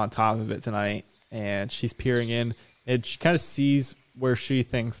 Laya's on top of it tonight, and she's peering in, and she kind of sees where she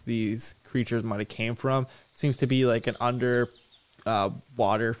thinks these creatures might have came from. Seems to be like an under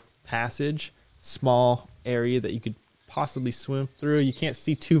water passage, small area that you could possibly swim through. You can't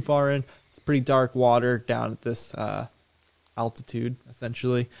see too far in. It's pretty dark water down at this altitude,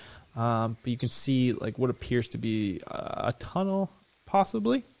 essentially. But you can see like what appears to be a tunnel,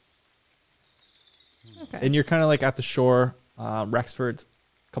 possibly. Okay. And you're kind of like at the shore. Rexford's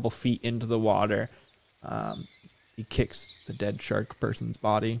a couple feet into the water. He kicks the dead shark person's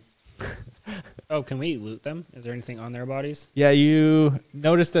body. Oh, can we loot them? Is there anything on their bodies? Yeah, you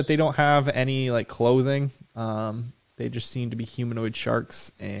notice that they don't have any like clothing. They just seem to be humanoid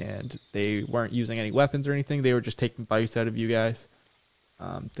sharks, and they weren't using any weapons or anything. They were just taking bites out of you guys.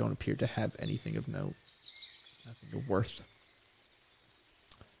 Don't appear to have anything of note. Nothing of worth.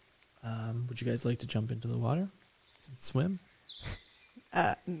 Would you guys like to jump into the water and swim?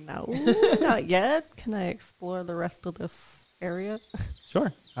 No, not yet. Can I explore the rest of this area?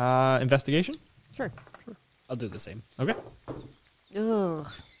 Sure. Investigation? Sure. I'll do the same. Okay. Ugh,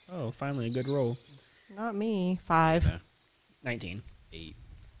 Oh, finally a good roll. not me. 5. Yeah. 19. 8.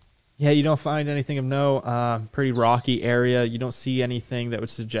 Yeah, you don't find anything of note. Pretty rocky area. You don't see anything that would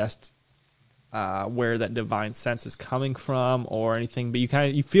suggest where that divine sense is coming from or anything. But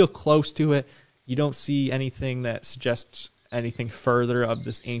you feel close to it. You don't see anything that suggests anything further of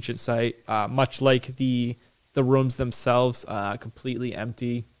this ancient site. Much like the rooms themselves, completely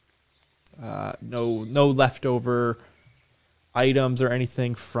empty. No leftover items or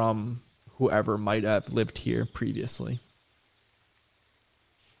anything from whoever might have lived here previously.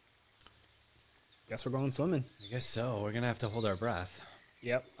 Guess we're going swimming. I guess so. We're going to have to hold our breath.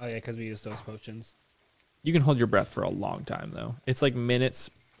 Yep. Oh, yeah, because we used those potions. You can hold your breath for a long time, though. It's like minutes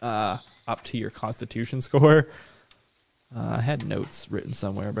up to your constitution score. I had notes written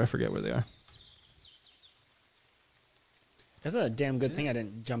somewhere, but I forget where they are. That's a damn good thing I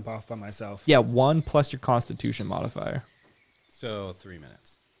didn't jump off by myself. Yeah, 1 plus your constitution modifier. So 3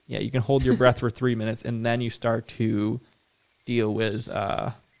 minutes. Yeah, you can hold your breath for 3 minutes, and then you start to deal with,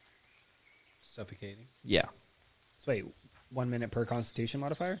 Suffocating. yeah, So wait, 1 minute per constitution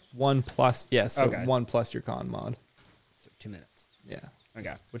modifier? 1 plus, yeah, so Okay. 1 plus your con mod. So 2 minutes. Yeah,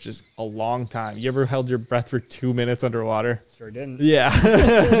 Okay. which is a long time. You ever held your breath for 2 minutes underwater? Sure didn't. Yeah.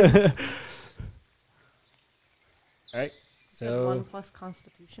 All right. So So 1 plus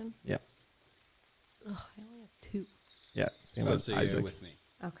Constitution. Yeah. Ugh, I only have 2. Yeah, same Oh, with so you're Isaac with me.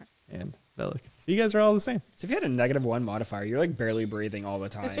 Okay. and Velik. So you guys are all the same. if you had a -1 modifier, you're like barely breathing all the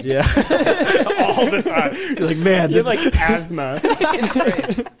time. Yeah. All the time. You're like, man, You have this, like asthma.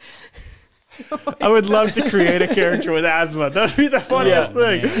 I would love to create a character with asthma. That would be the funniest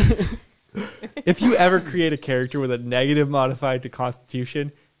thing. Man. If you ever create a character with a negative modified to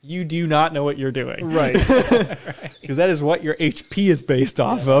Constitution, you do not know what you're doing. Right. Because that is what your HP is based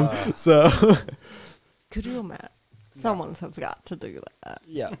off of. So Could you imagine? Someone has got to do that.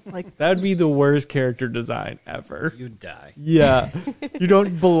 Yeah. Like, that would be the worst character design ever. You die. Yeah. You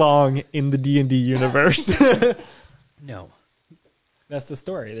don't belong in the D&D universe. No. That's the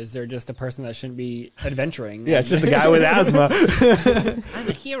story. Is there just a person that shouldn't be adventuring? Yeah, it's just a guy with asthma. I'm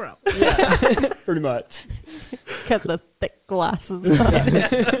a hero. pretty much. get the thick glasses.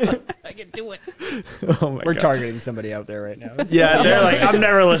 I can do it. Oh my We're God. targeting somebody out there right now. Yeah, they're like, I'm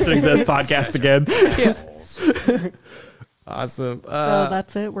never listening to this podcast again. Assholes. Awesome. So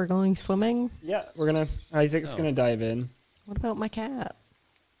that's it. We're going swimming. Yeah, Isaac's Oh. gonna dive in. What about my cat?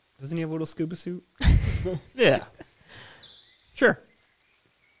 Doesn't he have a little scuba suit? Yeah. Sure.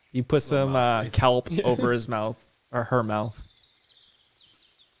 You put some mouth breathe. kelp over his mouth, or her mouth.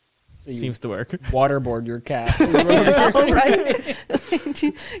 So you Seems to work. waterboard your cat. Right?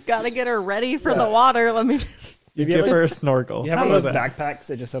 You gotta get her ready for the water. Let me just. You You have, give like- her a snorkel. You have How one of those about backpacks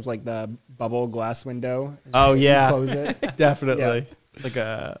that just have like the bubble glass window. Oh, You yeah. close it. that? Definitely. Like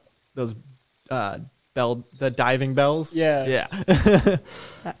those the diving bells. Yeah. Yeah.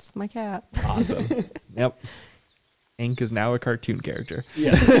 That's my cat. Awesome. Yep. Ink is now a cartoon character.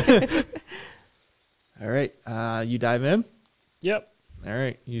 Yeah. All right. You dive in. Yep. All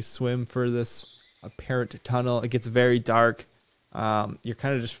right. You swim for this apparent tunnel. It gets very dark. You're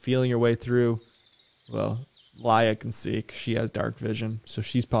kind of just feeling your way through. Well, Laya can see 'cause she has dark vision, so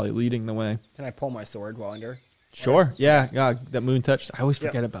she's probably leading the way. Can I pull my sword while under? Sure. Yeah. Yeah. That moon touch. I always Yeah.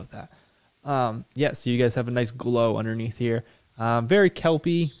 forget about that. Yeah. So you guys have a nice glow underneath here. Very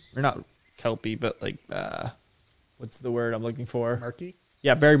kelpy, or not kelpy, but like what's the word I'm looking for? Murky?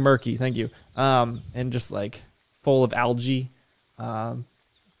 Yeah, very murky. Thank you. And just like full of algae.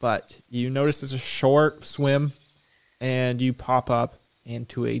 But you notice it's a short swim, and you pop up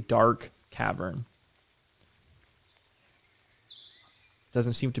into a dark cavern.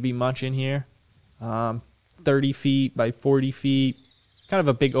 Doesn't seem to be much in here. 30 feet by 40 feet. It's kind of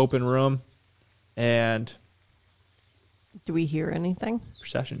a big open room. And Do we hear anything?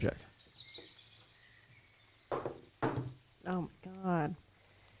 perception check. Oh, my God.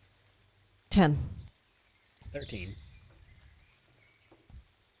 10. 13.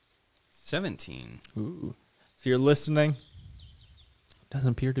 17. Ooh. So you're listening. Doesn't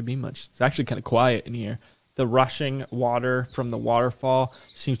appear to be much. It's actually kind of quiet in here. The rushing water from the waterfall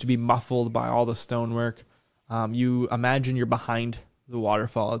seems to be muffled by all the stonework. You imagine you're behind the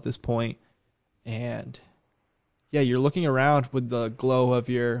waterfall at this point. And yeah, you're looking around with the glow of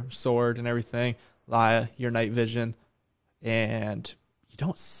your sword and everything. Laya, your night vision. And you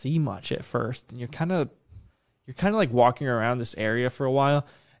don't see much at first. And you're kind of like walking around this area for a while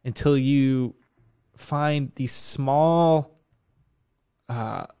until you find these small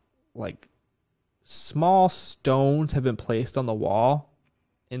small stones have been placed on the wall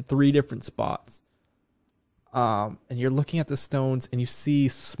in 3 different spots. And you're looking at the stones and you see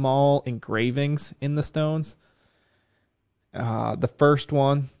small engravings in the stones. The first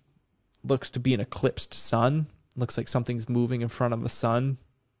one looks to be an eclipsed sun. Looks like something's moving in front of a sun.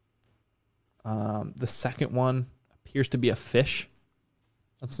 The second one appears to be a fish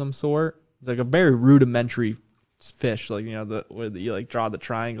of some sort. Like a very rudimentary fish, like, you know, where you like draw the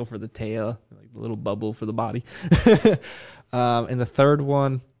triangle for the tail, like the little bubble for the body. And the third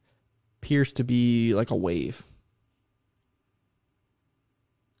one appears to be like a wave.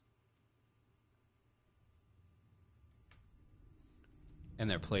 And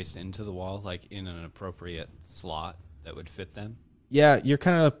they're placed into the wall, like in an appropriate slot that would fit them. Yeah, you're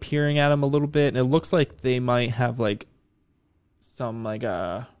kind of peering at them a little bit, and it looks like they might have like some like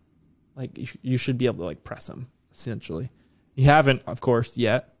you should be able to like press them essentially. You haven't, of course,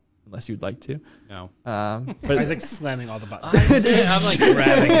 yet, unless you'd like to. No. But I was like slamming all the buttons. I'm like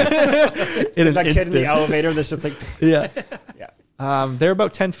grabbing it. in an That kid in instant. the elevator that's just like, Yeah. yeah. They're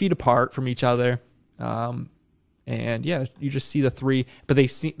about 10 feet apart from each other. And yeah, you just see the 3, but they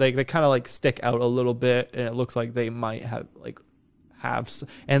see like they kind of like stick out a little bit, and it looks like they might have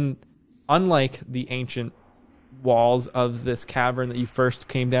and unlike the ancient walls of this cavern that you first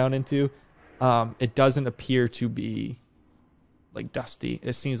came down into, it doesn't appear to be like dusty.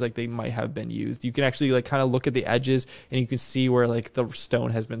 It seems like they might have been used. You can actually like kind of look at the edges, and you can see where like the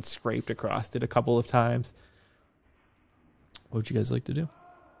stone has been scraped across it a couple of times. What would you guys like to do?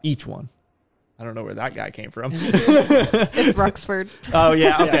 Each one. I don't know where that guy came from. It's Ruxford. Oh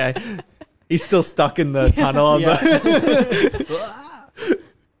yeah, okay. He's still stuck in the tunnel.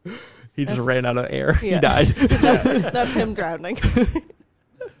 He just ran out of air. Yeah. He died. That's him drowning.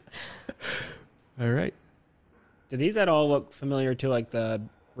 All right. Do these at all look familiar to like the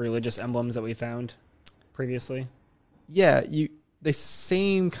religious emblems that we found previously? Yeah, they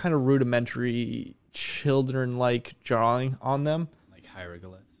same kind of rudimentary children-like drawing on them. Like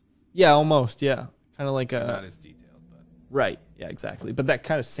hieroglyphs. Yeah, almost. Yeah, kind of like Not as detailed, but right. Yeah, exactly. But that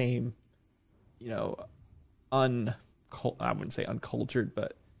kind of same, you know, I wouldn't say uncultured,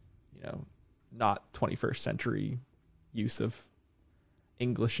 but you know, not 21st century use of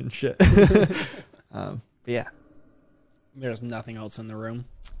English and shit. But yeah, There's nothing else in the room.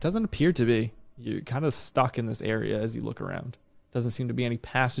 doesn't appear to be. You're kind of stuck in this area as you look around. Doesn't seem to be any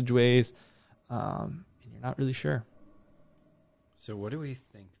passageways, and you're not really sure. So what do we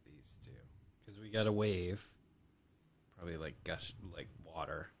think these do? Because we got a wave, probably like gush, like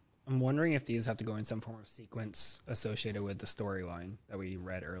water. I'm wondering if these have to go in some form of sequence associated with the storyline that we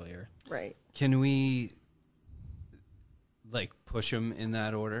read earlier. Right. Can we like push them in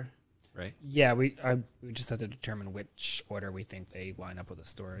that order? Right. Yeah, we just have to determine which order we think they line up with the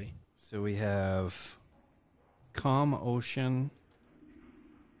story. So we have calm ocean,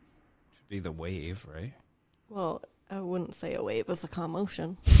 which would be the wave, right? Well, I wouldn't say a wave is a calm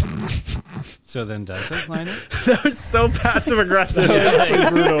ocean. So then does it line up? That was so passive aggressive.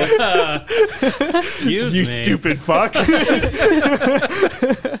 Excuse You me. stupid fuck. You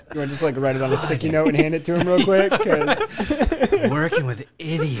want to just like write it on a sticky note and hand it to him real quick? 'Cause Working with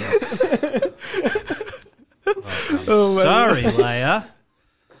idiots. Oh, my sorry, Leia.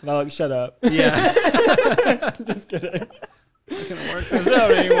 Malik, shut up. Yeah. Just kidding. Not gonna work this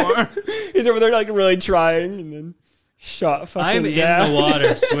out anymore. He's over there like really trying and then shot fucking I'm in down. the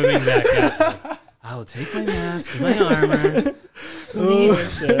water swimming back up. I'll take my mask and my armor. Oh,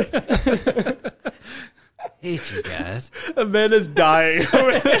 shit. hate you guys. Amanda's dying.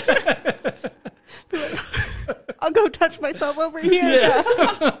 I'll go touch myself over here.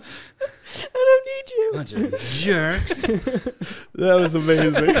 I don't need you. Bunch of jerks. That was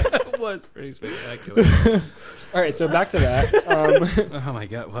amazing. It was pretty spectacular. All right, so back to that. Oh my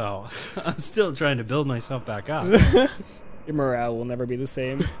god, well, I'm still trying to build myself back up. Your morale will never be the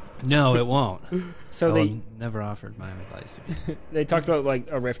same. No, it won't. So I never offered my advice. they talked about like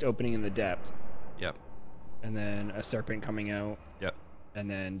a rift opening in the depth, Yep. and then a serpent coming out, Yep. and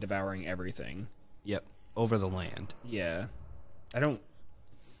then devouring everything. Yep. Over the land. Yeah, I don't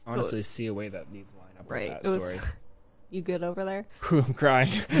honestly see a way that needs to line up Right. with that story. You good over there? I'm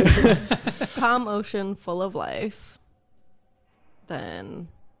crying. Calm ocean full of life. Then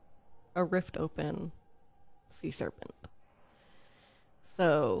a rift open sea serpent.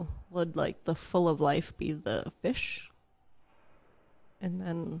 So would like the full of life be the fish? And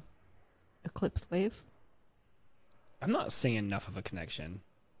then eclipse wave? I'm not seeing enough of a connection.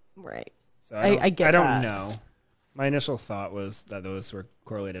 Right. So I get I don't that. know. My initial thought was that those were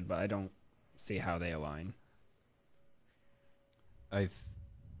correlated, but I don't see how they align.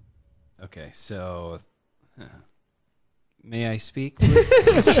 Okay, so may I speak?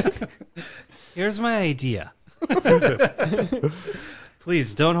 Here's my idea.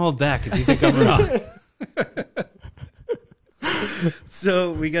 Please don't hold back if you think I'm wrong.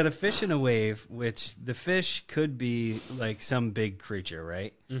 So we got a fish in a wave, which the fish could be like some big creature,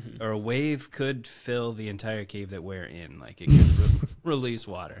 right? Mm-hmm. Or a wave could fill the entire cave that we're in, like it could release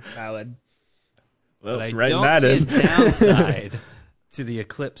water. Valid. Well, But I writing don't that see in. a downside to the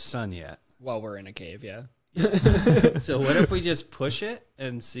eclipse sun yet. While we're in a cave, yeah. So what if we just push it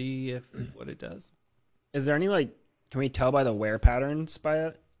and see what it does? Is there any can we tell by the wear patterns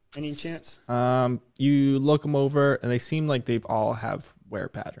by any chance? You look them over, and they seem like they've all have wear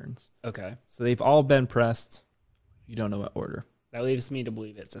patterns. Okay. So they've all been pressed. You don't know what order. That leaves me to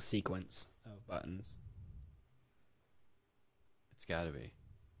believe it's a sequence of buttons. It's got to be.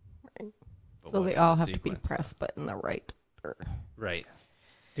 Right. But So they what's all the have to be sequence? pressed, but in the right order. Right.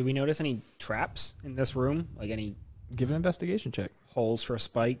 Do we notice any traps in this room? Like any Give an investigation check. holes for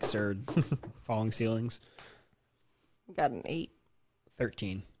spikes or falling ceilings? Got an 8.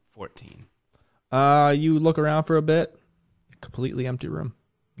 13. 14. You look around for a bit. Completely empty room.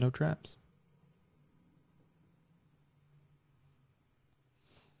 No traps.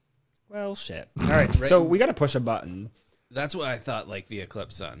 Well, shit. All right, so we got to push a button. That's why I thought like the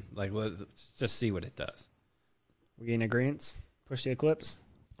eclipse sun. Like let's just see what it does. We in agreement? Push the eclipse?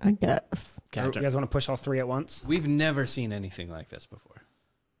 I guess. Or you guys want to push all three at once? We've never seen anything like this before.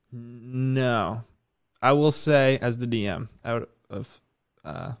 No. I will say, as the DM, out of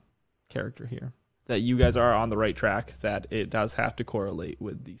character here, that you guys are on the right track, that it does have to correlate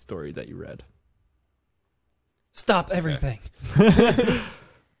with the story that you read. Stop everything.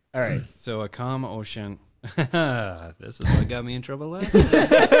 All right. So a calm ocean. This is what got me in trouble last time.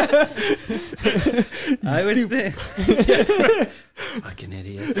 I was there. Fucking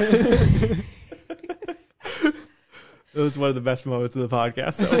idiot. It was one of the best moments of the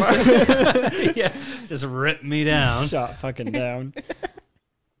podcast so far. Yeah, just rip me down. Shot fucking down.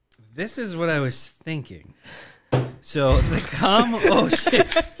 This is what I was thinking. So the calm ocean.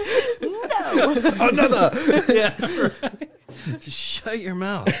 Another! Yeah, right. Just shut your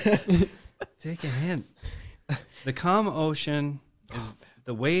mouth. Take a hint. The calm ocean is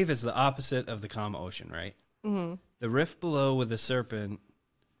the wave is the opposite of the calm ocean, right? Mm-hmm. The rift below with the serpent,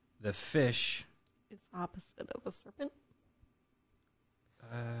 the fish. It's opposite of a serpent.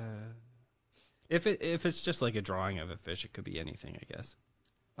 If it's just like a drawing of a fish, it could be anything, I guess.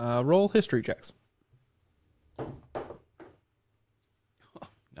 Roll history checks.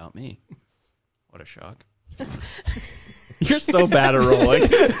 Not me. What a shock. You're so bad at rolling.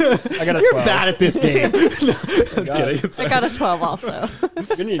 I got a 12. You're bad at this game. I'm kidding. I got a 12 also. You're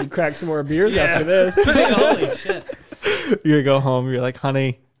going to need to crack some more beers after this. Holy shit. You're gonna go home. You're like,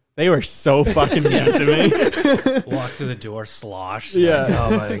 honey, they were so fucking mean to me. Walk through the door, slosh. Yeah. Like,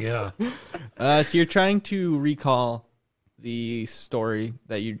 oh my god. So you're trying to recall the story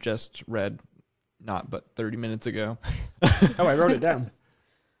that you just read, not but 30 minutes ago. Oh, I wrote it down.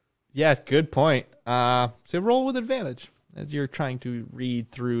 Yeah, good point. So roll with advantage as you're trying to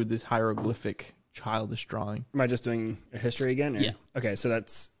read through this hieroglyphic childish drawing. Am I just doing a history again? Or? Yeah. Okay, so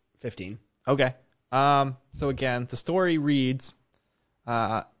that's 15. Okay. So again, the story reads,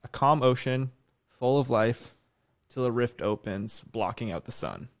 a calm ocean full of life till a rift opens, blocking out the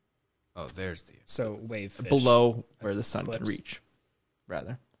sun. Oh, there's the. So wave fish. Below where the sun can Eclipse. reach,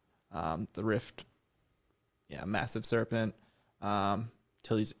 rather. The rift, massive serpent,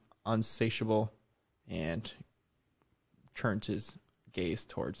 till he's unsatiable and turns his gaze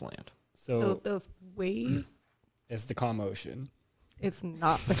towards land. So the wave it's the calm ocean. is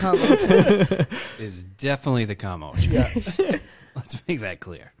not the calm ocean. Is definitely the calm ocean. Yeah. Let's make that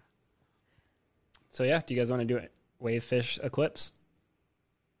clear. So yeah, do you guys want to do it? Wave fish eclipse?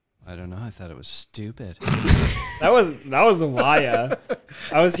 I don't know. I thought it was stupid. That was a lie.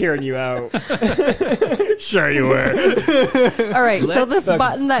 I was hearing you out. Sure you were. All right, so Let's this fucking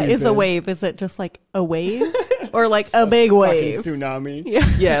button that is a stupid. wave, is it just like a wave or like a big wave? Fucking tsunami. Yeah,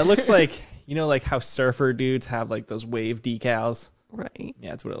 Yeah, it looks like, you know, like how surfer dudes have like those wave decals. right.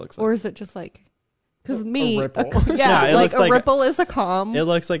 Yeah, that's what it looks like. Or is it just like, because A me, ripple. yeah, Yeah, it like looks a like ripple is a calm, It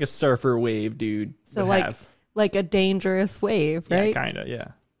looks like a surfer wave dude. So, would like, have. like a dangerous wave, Yeah, right? kind of, yeah.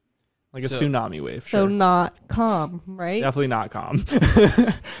 Like a So- tsunami wave. So Sure. not calm, right? Definitely not calm.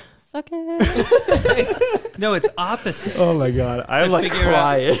 Suck it. No, it's opposite. Oh my god, I'm like figure out-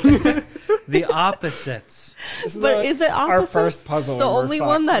 crying. The opposites. This is But is it our opposite? first puzzle? The and we're only fucked.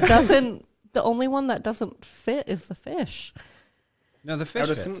 one that doesn't. The only one that doesn't fit is the fish. No, the I fish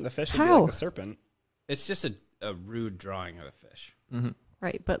would fits. assume the fish would be How? like a serpent. It's just a rude drawing of a fish. Mhm.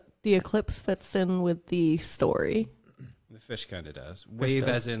 Right, but the eclipse fits in with the story. The fish kind of does. Wave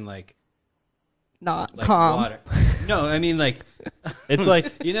does. as in like Not calm. water. No, I mean like It's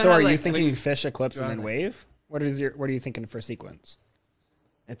like you know. So how, are you like, thinking when fish eclipse and draw then the- wave? What are you thinking for sequence?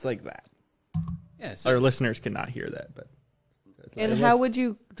 it's like that. Yeah. So Our listeners cannot hear that, but And It how looks- would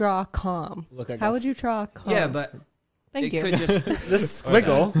you draw calm? Look like How a- would you draw calm? yeah, but Thank it you. could just this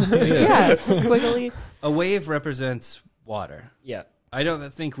squiggle? yeah, squiggly. a wave represents water. Yeah. I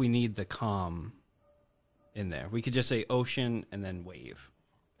don't think we need the calm in there. We could just say ocean and then wave.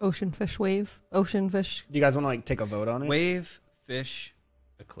 Ocean fish wave. Ocean fish. Do you guys want to like take a vote on it? Wave, fish,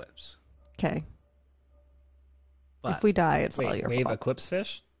 eclipse. Okay. But If we die, it's all Wait, your wave fault. eclipse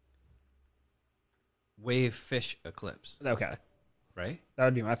fish? wave, fish, eclipse. Okay, Right? that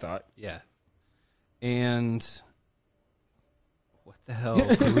would be my thought. Yeah. And what the hell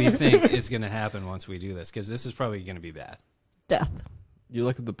do we think is going to happen once we do this? Because this is probably going to be bad. Death. you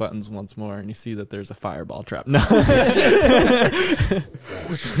look at the buttons once more and you see that there's a fireball trap. No.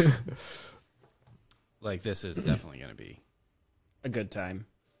 Like, this is definitely going to be, A good time.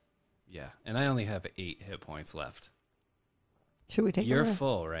 yeah. And I only have 8 hit points left. Should we take You're a break?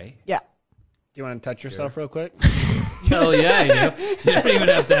 full, right? Yeah. Do you want to touch yourself real quick? Hell yeah, you don't even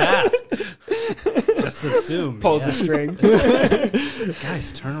have to ask. Just assume. Pulls yeah. the string.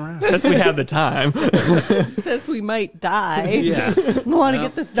 Guys, turn around. Since we have the time. Since we might die. Yeah. I want to Well,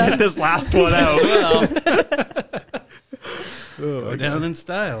 get this Get done. this last one out. Well, go down in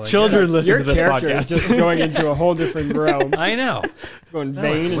style. I Children listen Your to this character podcast. is just going into a whole different realm. guess. I know. It's going No,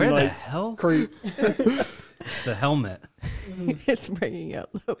 vain where and the like hell? creep. It's the helmet. It's bringing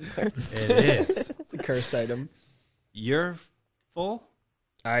out the worst. It is. It's a cursed item. You're full?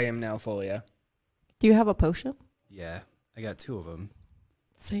 I am now full, yeah. Do you have a potion? Yeah. I got 2 of them.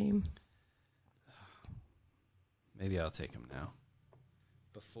 Same. Maybe I'll take them now.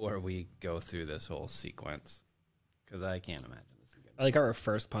 Before we go through this whole sequence. Because I can't imagine this again. I like how our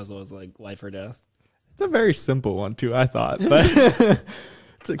first puzzle is like life or death. It's a very simple one too, I thought. But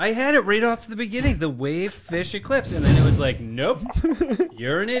I had it right off the beginning. The wave, fish, eclipse. And then it was like, nope.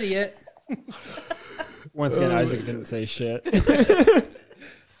 You're an idiot. Once again, Isaac didn't say shit. Damn.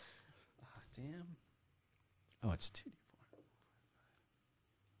 Oh, it's 2d4.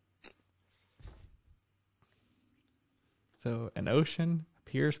 so an ocean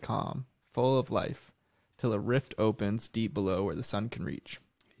appears calm, full of life, till a rift opens deep below where the sun can reach.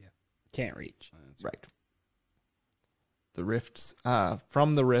 Can't reach. That's Right. The rifts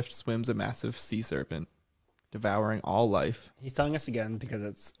from the rift swims a massive sea serpent, devouring all life. He's telling us again because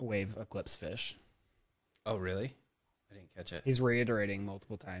it's wave eclipse fish. Oh, really? I didn't catch it. He's reiterating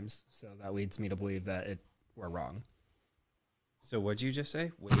multiple times, so that leads me to believe that we're wrong. So what'd you just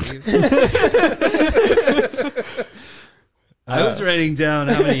say? Wave? I was writing down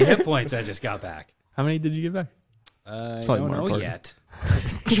how many hit points I just got back. How many did you get back? I probably don't more know important. yet.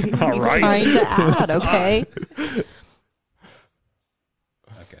 All He's right. trying to add, okay?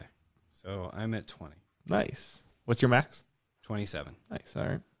 Okay. So I'm at 20. Nice. What's your max? 27. Nice. All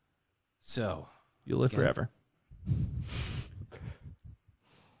right. So, You'll live Yeah. forever.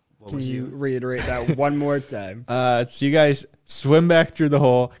 what Can was you you? reiterate that one more time? So you guys swim back through the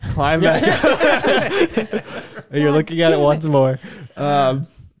hole, climb back. You're God looking at it damn once more.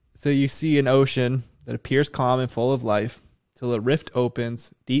 So you see an ocean that appears calm and full of life till a rift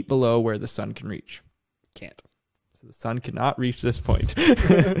opens deep below where the sun can reach. Can't. So the sun cannot reach this point.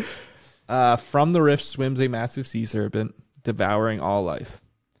 From the rift swims a massive sea serpent, devouring all life.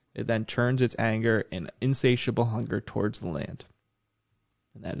 It then turns its anger and insatiable hunger towards the land.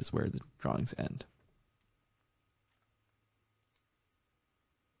 And that is where the drawings end.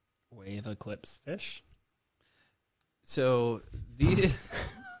 Wave eclipse fish. So these.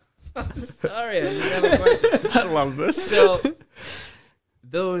 Sorry, I just have a question. I love this. So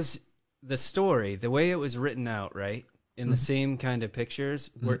the story, the way it was written out, right, in the same kind of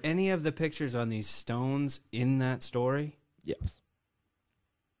pictures, were any of the pictures on these stones in that story? Yes.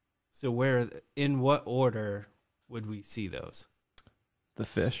 So in what order would we see those? The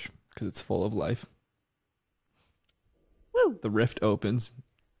fish, because it's full of life. Woo. The rift opens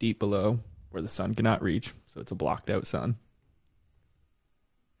deep below where the sun cannot reach, so it's a blocked out sun.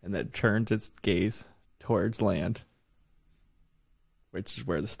 And then turns its gaze towards land, which is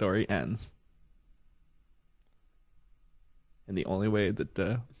where the story ends. And the only way that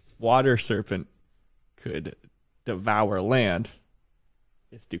the water serpent could devour land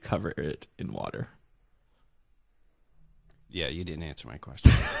is to cover it in water. Yeah, you didn't answer my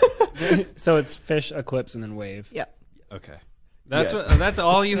question. So it's fish, eclipse, and then wave. Yep. Okay. That's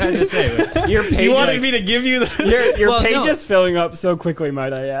all you had to say. Your page, You wanted me to give you the... your Well, page no. is filling up so quickly,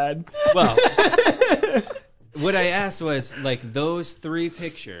 might I add? Well, what I asked was, like, those 3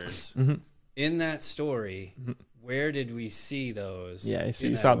 pictures in that story, where did we see those? Yeah, so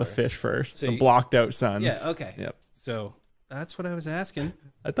in you that saw the order? fish first, So the you- blocked out sun. Yeah, okay. Yep. So that's what I was asking.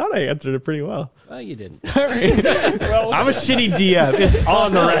 I thought I answered it pretty well. Well, you didn't. All right. I'm a shitty DM. It's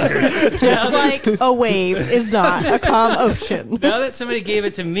on the record. Just like a wave is not a calm ocean. Now that somebody gave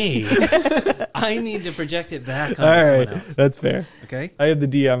it to me, I need to project it back All on right. someone else. That's fair. Okay? I am the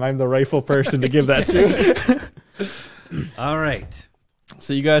DM. I'm the rightful person to give that to. All right.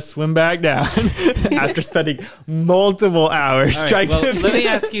 So you guys swim back down after spending multiple hours All right. trying Well, to... let me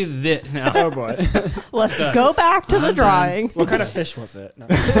ask you this now. Oh boy. Let's go back to the drawing. What kind of fish was it? No.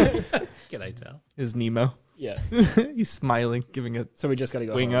 Can I tell? Is Nemo. Yeah. He's smiling, giving a So we just gotta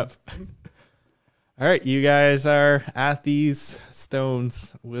go wing home. up. All right, you guys are at these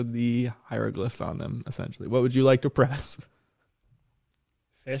stones with the hieroglyphs on them, essentially. What would you like to press?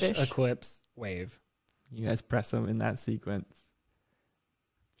 Fish, Fish. eclipse, wave. You guys press them in that sequence.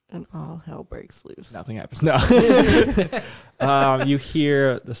 And all hell breaks loose. Nothing happens. No. You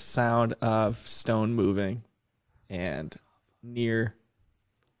hear the sound of stone moving, and near,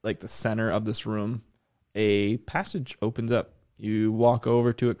 like, the center of this room, a passage opens up. You walk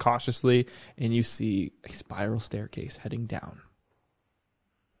over to it cautiously, and you see a spiral staircase heading down.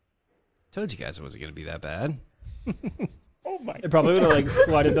 Told you guys it wasn't going to be that bad. Oh my! It probably would have like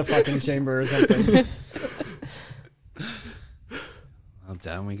flooded the fucking chamber or something. Well,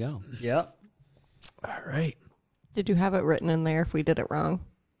 down we go. Yep. All right. Did you have it written in there if we did it wrong?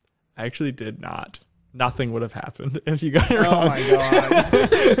 I actually did not. Nothing would have happened if you got it Oh wrong. my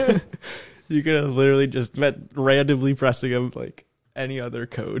god. You could have literally just been randomly pressing them like any other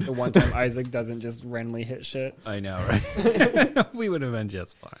code. The one time Isaac doesn't just randomly hit shit. I know, right? We would have been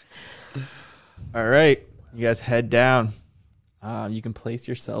just fine. All right. You guys head down. You can place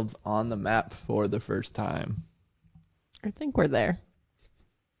yourselves on the map for the first time. I think we're there.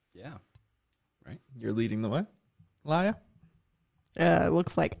 Yeah. You're leading the way, Laya? It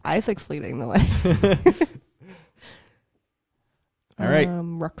looks like Isaac's leading the way. All right.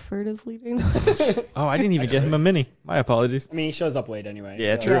 Ruxford is leading the way. Oh, I didn't even get him a mini. My apologies. I mean, he shows up late anyway.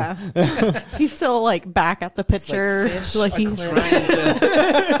 Yeah, so. true. Yeah. He's still like back at the picture. fish, Like he's Trying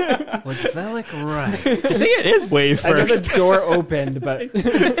to... Was Velik right? I think it is wave I know first. the door opened, but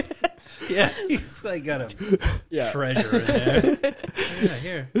Yeah, he's like got a yeah. treasure in there. Yeah,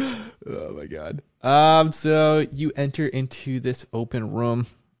 here. Oh my god. So you enter into this open room.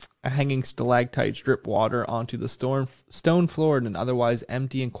 A hanging stalactites drip water onto the stone floor in an otherwise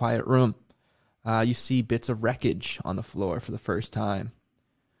empty and quiet room. You see bits of wreckage on the floor for the first time.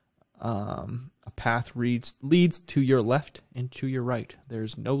 A path leads to your left and to your right.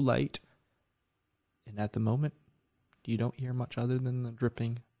 There's no light. And at the moment, you don't hear much other than the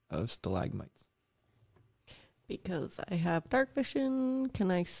dripping of stalagmites. because I have dark vision. Can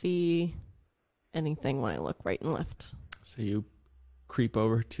I see anything when I look right and left? So you creep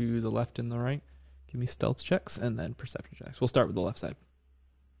over to the left and the right. Give me stealth checks and then perception checks. We'll start with the left side.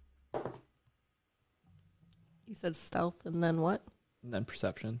 You said stealth and then what? And then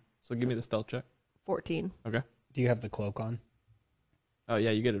perception. So give me the stealth check. 14. Okay. Do you have the cloak on? Oh,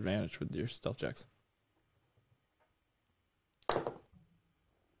 yeah, you get advantage with your stealth checks.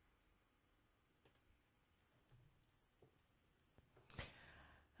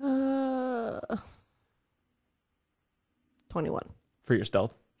 Uh, 21. For your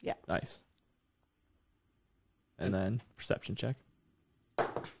stealth? Yeah. Nice. And then perception check.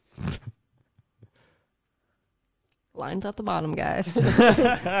 Lines at the bottom, guys.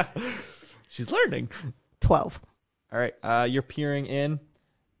 She's learning. 12. All right. You're peering in,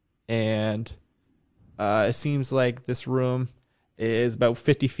 and it seems like this room is about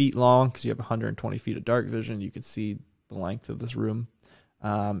 50 feet long because you have 120 feet of dark vision. You can see the length of this room.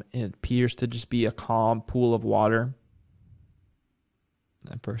 It appears to just be a calm pool of water.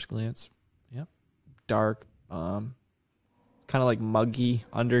 At first glance, yeah, dark, kind of like muggy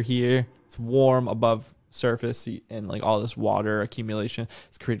under here. It's warm above surface, and like all this water accumulation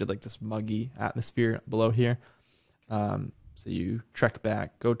has created like this muggy atmosphere below here. So you trek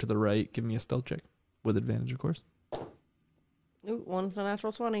back, go to the right. Give me a stealth check with advantage, of course. Ooh, one's a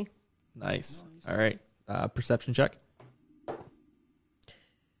natural 20. Nice. All right. Perception check.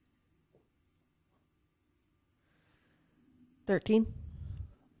 13.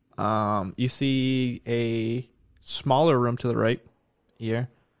 You see a smaller room to the right here.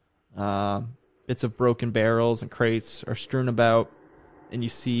 Bits of broken barrels and crates are strewn about, and you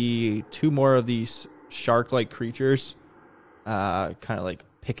see two more of these shark-like creatures kind of like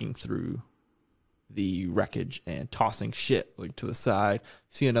picking through the wreckage and tossing shit like to the side. You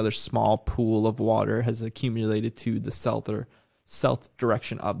see another small pool of water has accumulated to the south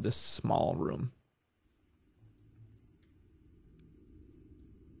direction of this small room.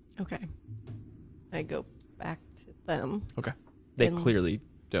 Okay. I go back to them. Okay. They And- clearly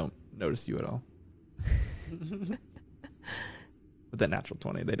don't notice you at all. With that natural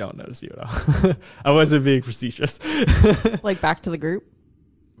 20, they don't notice you at all. I wasn't being facetious. Like back to the group.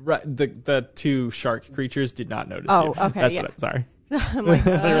 Right, the two shark creatures did not notice Oh, you. okay, That's yeah. what sorry. I'm like,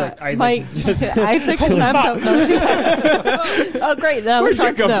 like, Isaac Mike, is just- Isaac and them don't know. Oh, great. Now Where'd the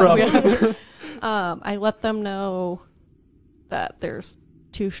you sharks come know. from? Yeah. I let them know that there's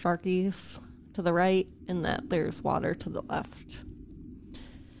 2 sharkies to the right and that there's water to the left.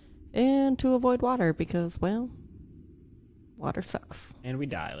 And to avoid water because, well, water sucks. And we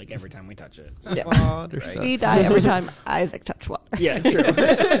die like every time we touch it. Yeah. Water Right. sucks. We die every time Isaac touched water. Yeah, true.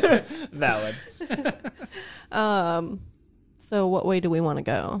 Valid. So what way do we want to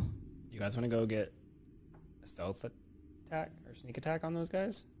go? You guys want to go get a stealth attack or sneak attack on those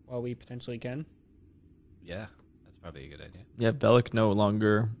guys while we potentially can? Yeah, that's probably a good idea. Yeah, Bellic no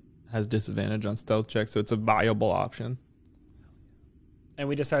longer has disadvantage on stealth checks, so it's a viable option. And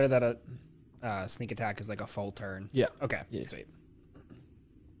we decided that a sneak attack is like a full turn. Yeah. Okay. Yeah. Sweet.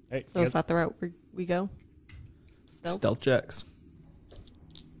 Hey, So is that the route we go? Stealth checks.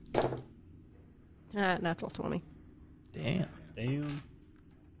 Natural 20. Damn. Damn.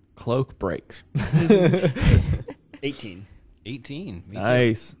 Cloak breaks. 18. 18. Me too.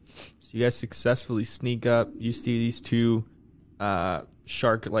 Nice. So you guys successfully sneak up. You see these two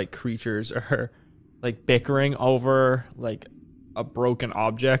shark-like creatures are like bickering over like a broken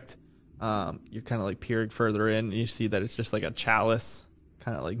object. You're kind of like peering further in, and you see that it's just like a chalice,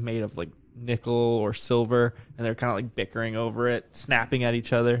 kind of like made of like nickel or silver, and they're kind of like bickering over it, snapping at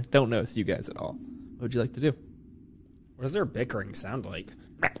each other. Don't notice you guys at all. What would you like to do? What does their bickering sound like?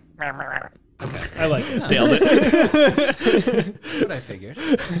 I like it. Nailed it. What I figured.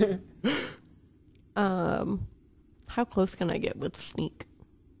 How close can I get with sneak?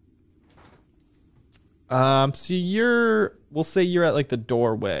 So we'll say you're at like the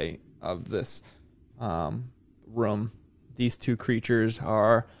doorway of this room. These two creatures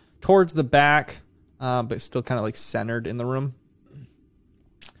are towards the back, but still kind of like centered in the room.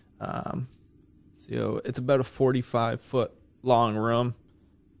 So it's about a 45-foot long room.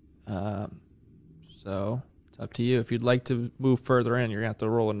 So it's up to you. If you'd like to move further in, you're gonna have to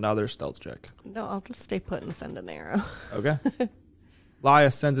roll another stealth check. No, I'll just stay put and send an arrow. Okay. Laya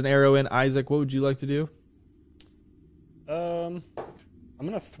sends an arrow in. Isaac, what would you like to do? I'm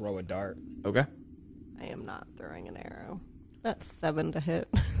gonna throw a dart. Okay. I am not throwing an arrow. That's 7 to hit.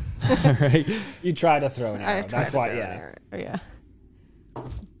 All right. You try to throw an I arrow. tried That's to why, throw an yeah. arrow. Oh, yeah.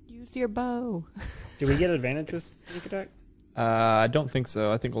 Use your bow. Do we get advantage with sneak attack? I don't think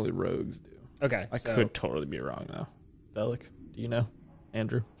so. I think only rogues do. Okay. I so- could totally be wrong though. Velik, do you know?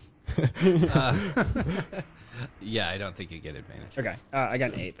 Andrew? Yeah, I don't think you get advantage. Okay. I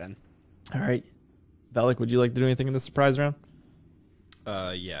got an 8 then. All right. Velik, would you like to do anything in the surprise round?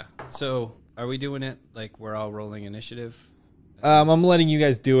 Yeah. So, are we doing it like we're all rolling initiative? I'm letting you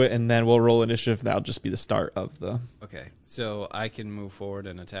guys do it, and then we'll roll initiative. That'll just be the start of the. Okay. So, I can move forward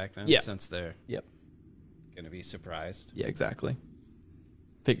and attack them Yeah. since they're Yep. going to be surprised. Yeah, exactly.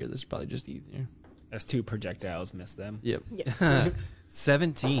 Figure this is probably just easier. As 2 projectiles miss them. Yep. Yeah.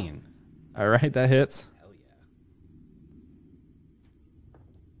 17. All right, that hits. Hell yeah.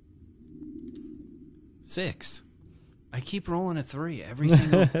 6. I keep rolling a 3 every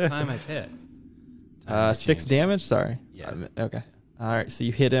single time I've hit. Time to 6 change that. damage? Sorry. Yeah. Okay. All right, so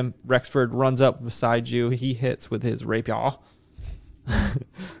you hit him. Rexford runs up beside you. He hits with his rapier.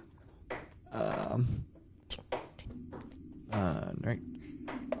 Right.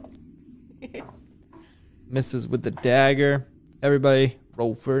 Misses with the dagger. Everybody,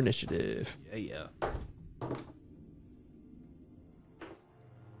 roll for initiative. Yeah.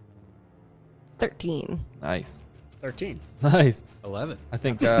 13. Nice. 13. Nice. 11. I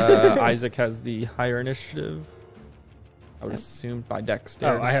think Isaac has the higher initiative. I would assume by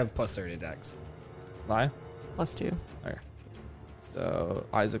dexterity. Oh, I have plus 30 dex. Lie. +2. So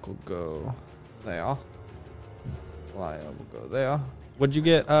Isaac will go there. Lia will go there. What'd you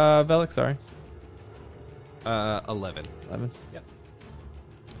get, Velik? Sorry. 11. 11. Yep.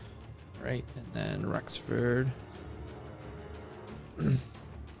 Right, and then Rexford.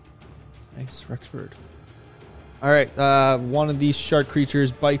 Nice, Rexford. All right, one of these shark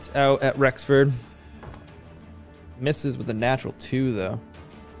creatures bites out at Rexford. Misses with a natural 2, though.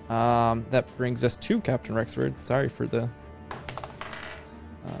 That brings us to Captain Rexford. Sorry for the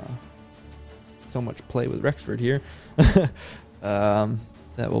so much play with Rexford here. That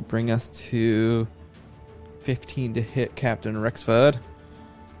will bring us to 15 to hit Captain Rexford.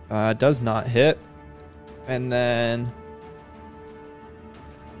 Does not hit. And then...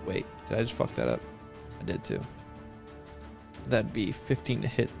 Wait, did I just fuck that up? I did too. That'd be 15 to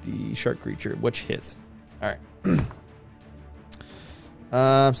hit the shark creature, which hits. Alright.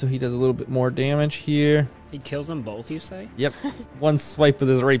 So he does a little bit more damage here. He kills them both, you say? Yep. One swipe with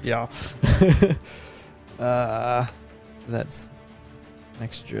his rapier. So that's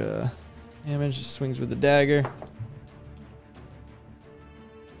extra damage. Just swings with the dagger.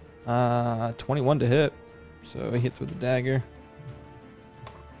 21 to hit. So he hits with the dagger.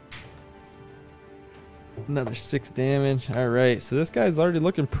 Another 6 damage. Alright, so this guy's already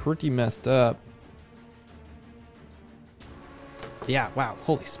looking pretty messed up. Yeah, wow.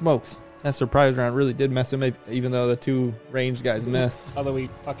 Holy smokes. That surprise round really did mess him up, even though the 2 ranged guys missed. Although we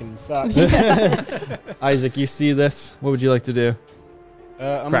fucking suck. Isaac, you see this? What would you like to do?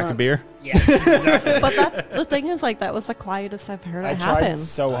 Crack a beer? Yeah, exactly. But the thing is, like, that was the quietest I've heard I it tried happen.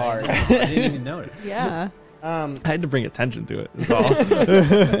 so hard. I didn't even notice. Yeah. I had to bring attention to it, that's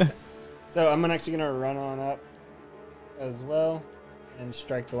all. So I'm actually going to run on up as well and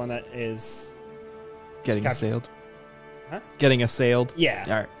strike the one that is... Getting Gotcha. assailed. Huh? Getting assailed. Yeah.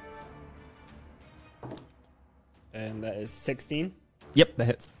 All right. And that is 16. Yep, that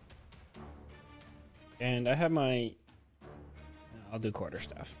hits. And I have my... I'll do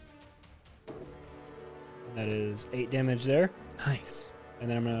quarterstaff. And that is 8 damage there. Nice.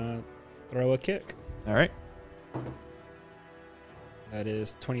 And then I'm going to throw a kick. All right. That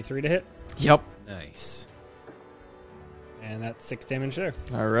is 23 to hit. Yep. Nice. And that's 6 damage there.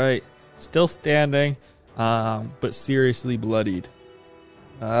 All right. Still standing, but seriously bloodied.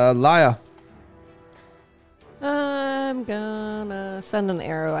 Lia. I'm gonna send an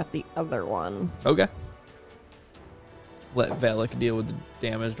arrow at the other one. Okay. Let Velik deal with the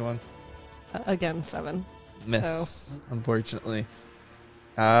damaged one. Again, 7. Miss, unfortunately.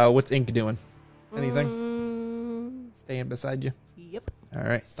 What's Ink doing? Anything? Staying beside you? Yep. All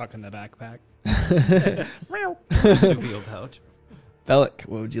right. Stuck in the backpack. Marsupial pouch. Velik,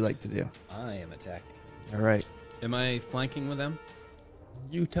 what would you like to do? I am attacking. All right. Am I flanking with them?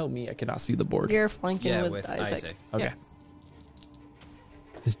 You tell me. I cannot see the board. You're flanking Yeah, with Isaac. Okay. Yeah.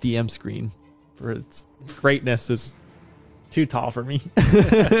 His DM screen, for its greatness, is too tall for me.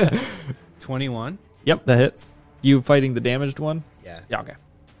 21. Yep, that hits. You fighting the damaged one? Yeah. Yeah, okay.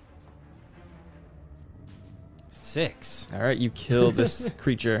 6. All right, you kill this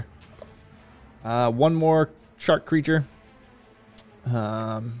creature. One more shark creature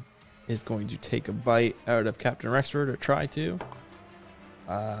is going to take a bite out of Captain Rexford, or try to.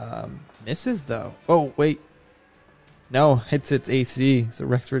 Misses, though. Oh, wait. No, hits its AC, so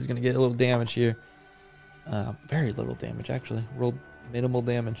Rexford's going to get a little damage here. Very little damage, actually. Rolled minimal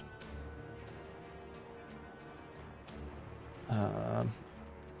damage. All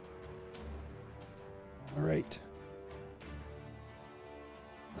right.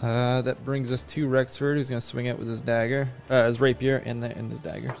 That brings us to Rexford, who's going to swing it with his dagger, his rapier, and his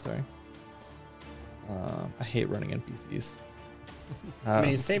dagger. Sorry. I hate running NPCs. I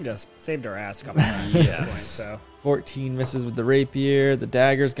mean, he saved our ass a couple times at this point, so. 14 misses with the rapier. The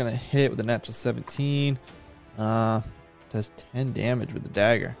dagger's going to hit with a natural 17. Does 10 damage with the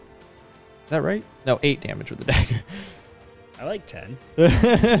dagger. Is that right? No, 8 damage with the dagger. I like 10.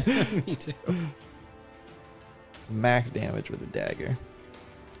 Me too. Max damage with the dagger.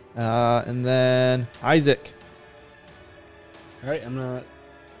 And then Isaac. All right, I'm gonna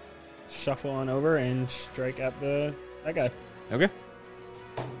shuffle on over and strike at that guy. Okay.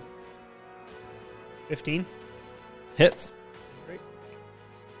 15. Hits.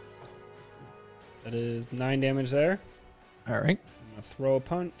 That is 9 damage there. All right. I'm gonna throw a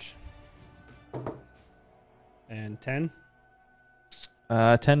punch. And 10.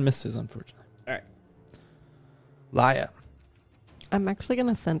 10 misses, unfortunately. All right. Laya. I'm actually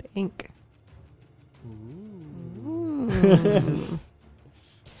gonna send ink. Mm.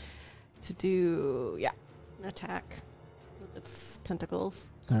 To do an attack with its tentacles.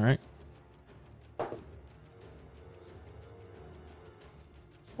 All right.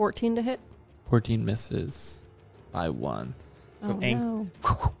 14 to hit. 14 misses by 1. So Oh ink, no.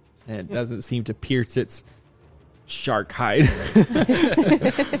 and it doesn't seem to pierce its shark hide.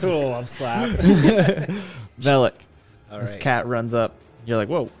 It's a little love slap. Velik. All This right. cat runs up. You're like,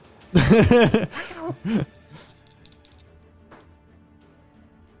 whoa.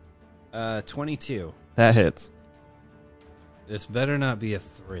 22. That hits. This better not be a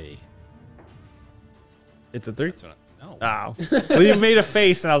 3. It's a 3? That's what no. Oh. Well, you made a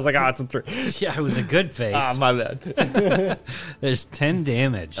face, and I was like, it's a 3. Yeah, it was a good face. Ah, my bad. There's 10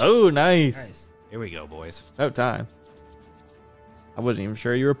 damage. Oh, nice. Nice. Here we go, boys. About time. I wasn't even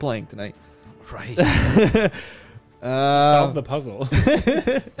sure you were playing tonight. Right. Solve the puzzle.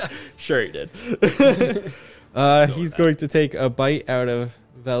 Sure he did. He's going to take a bite out of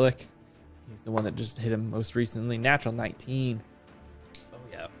Velik. He's the one that just hit him most recently. Natural 19. Oh,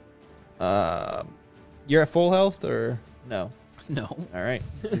 yeah. You're at full health or no? No. All right.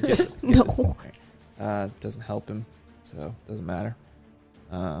 He gets it. No. All right. Doesn't help him, so it doesn't matter.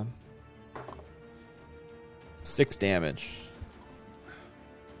 6 damage.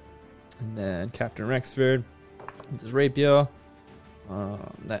 And then Captain Rexford with his rapier.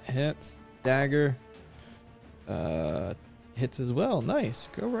 That hits. Dagger. Hits as well. Nice.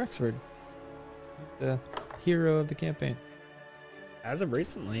 Go Rexford. He's the hero of the campaign. As of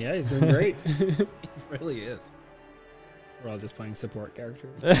recently, yeah, he's doing great. It really is. We're all just playing support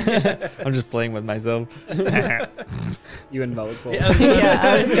characters. I'm just playing with myself. You and Velik both. Yeah, I was gonna Yeah, I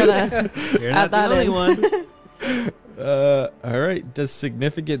say, was gonna you're add not the that only in. one. All right. Does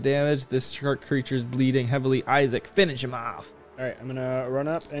significant damage. This shark creature's bleeding heavily. Isaac, finish him off. All right, I'm gonna run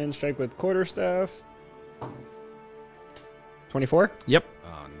up and strike with quarterstaff. 24 Yep.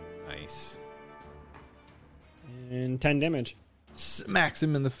 Oh, nice. and 10 damage. Smacks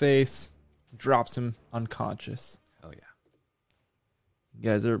him in the face. Drops him unconscious. Hell yeah. You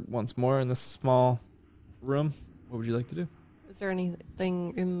guys are once more in this small room. What would you like to do? Is there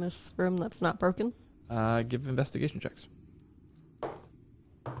anything in this room that's not broken? Give investigation checks.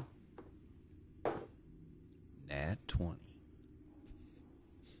 Nat 20.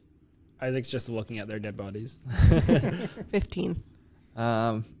 Isaac's just looking at their dead bodies. 15.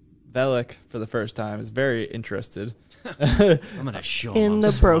 Velik, for the first time, is very interested. I'm gonna show him In I'm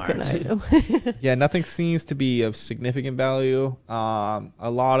the broken smart. item. Yeah, nothing seems to be of significant value. A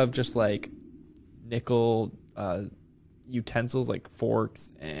lot of just like nickel utensils like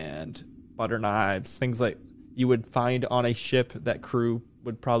forks and butter knives, things like you would find on a ship that crew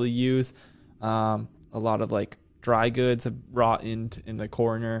would probably use. A lot of like dry goods have rot in the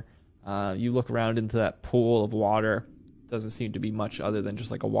corner. You look around into that pool of water. Doesn't seem to be much other than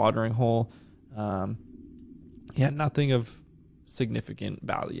just like a watering hole. Yeah, nothing of significant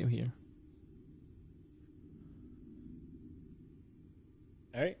value here.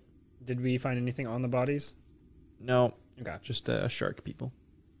 All right. Did we find anything on the bodies? No, Okay. just shark people.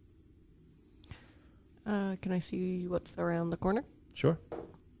 Can I see what's around the corner? Sure.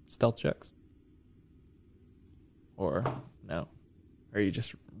 Stealth checks. Or no. Or are you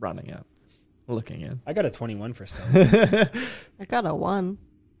just running up, looking in? I got a 21 for stealth. I got a 1.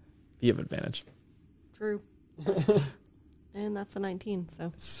 You have advantage. True. And that's a 19,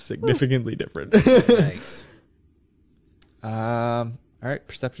 so. Significantly different. Nice. All right,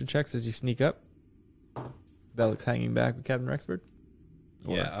 perception checks as you sneak up. Velik's hanging back with Captain Rexford.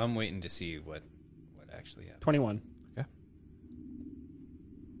 Or- Yeah, I'm waiting to see what actually happened. 21.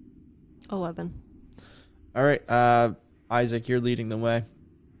 11. All right, Isaac, you're leading the way.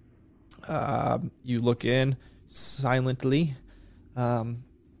 You look in silently.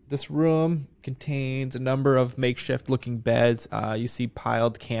 This room contains a number of makeshift-looking beds. You see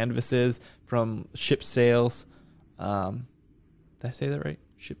piled canvases from ship sails. Did I say that right?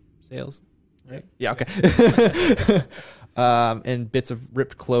 Ship sails? Right? Yeah, okay. And bits of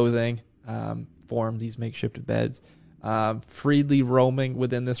ripped clothing form these makeshift beds. Freely roaming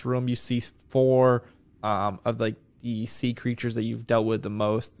within this room, you see 4 of like the sea creatures that you've dealt with the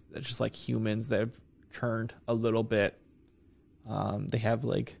most. It's just like humans that have turned a little bit They have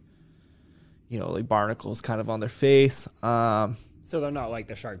like, like barnacles kind of on their face. So they're not like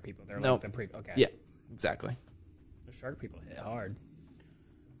the shark people. They're No. like the okay. Yeah, exactly. The shark people hit hard.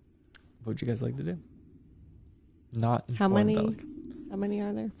 What would you guys like to do? Not How informed, many? Bellic. How many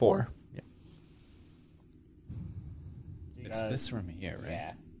are there? 4. Yeah. You It's guys- this room here,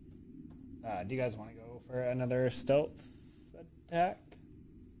 right? Yeah. Do you guys want to go for another stealth attack?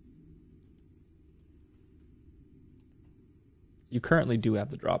 You currently do have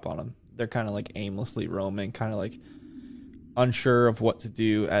the drop on them. They're kind of like aimlessly roaming, kind of like unsure of what to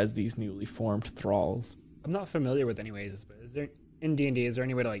do as these newly formed thralls. I'm not familiar with any ways, but is there in D&D? Is there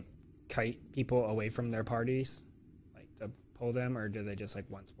any way to like kite people away from their parties, like to pull them, or do they just like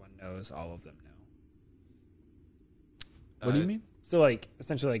once one knows, all of them know? What do you mean? So like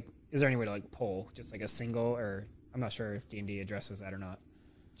essentially, like, is there any way to like pull just like a single, or I'm not sure if D&D addresses that or not.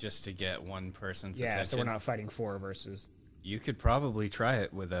 Just to get one person's Yeah, attention. so we're not fighting 4 versus. You could probably try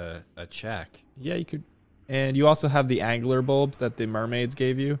it with a check. Yeah, you could. And you also have the angler bulbs that the mermaids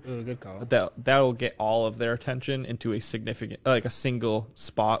gave you. Ooh, good call. That'll get all of their attention into a significant, like a single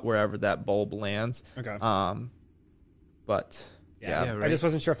spot wherever that bulb lands. Okay. But Yeah, Yeah, I right. just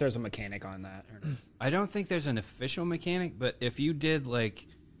wasn't sure if there's a mechanic on that. Or not. I don't think there's an official mechanic, but if you did like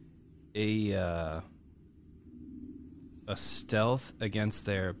a stealth against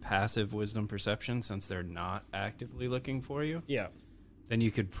their passive wisdom perception, since they're not actively looking for you, Yeah. then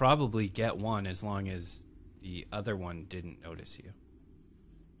you could probably get one as long as the other one didn't notice you.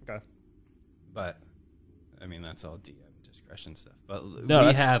 Okay. But I mean, that's all DM discretion stuff. But no,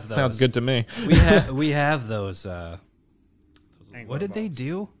 we have those. sounds good to me. we have those. Angler What did they bulbs.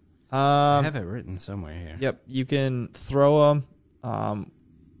 do? I Um, have it written somewhere here. Yep, you can throw them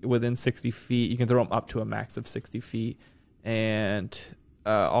within 60 feet. You can throw them up to a max of 60 feet. And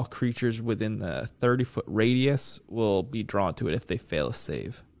all creatures within the 30-foot radius will be drawn to it if they fail a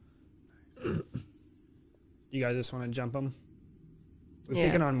save. You guys just want to jump them? We've Yeah.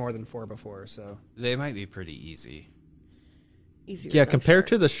 taken on more than 4 before, so. They might be pretty easy. Easier Yeah, than compared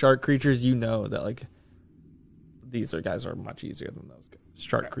to shark. the shark creatures, that like these guys are much easier than those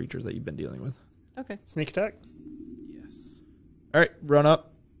shark Okay. creatures that you've been dealing with. Okay. Sneak attack? Yes. All right, run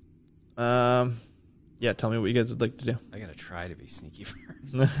up. Yeah, tell me what you guys would like to I gotta try to be sneaky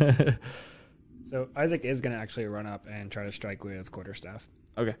first. do. So Isaac is going to actually run up and try to strike with quarterstaff.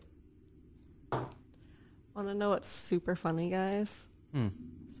 Okay. Want to know what's super funny, guys? Hmm.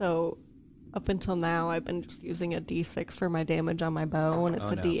 So, up until now, I've been just using a D6 for my damage on my bow, and it's Oh,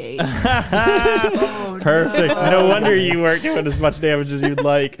 a no. D8. Perfect. No wonder you weren't doing as much damage as you'd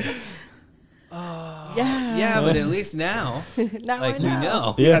like. Yeah. Yeah, but at least now, Now like I we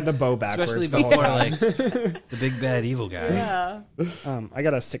know, You Yeah. had the bow backwards. especially the whole before time. like the big bad evil guy. Yeah. I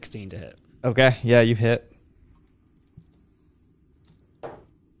got a 16 to hit. Okay, yeah, you've hit.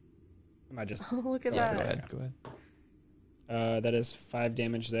 Am I just? Oh, look at Yeah, that. go ahead. That is 5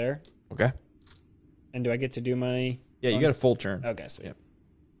 damage there. Okay. And do I get to do my? Yeah, you got a full turn. Okay, sweet. Yep.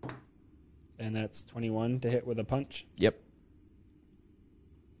 And that's 21 to hit with a punch. Yep.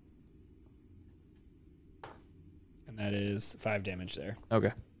 And that is 5 damage there.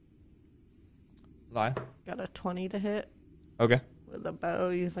 Okay. Lie. Got a 20 to hit Okay. with a bow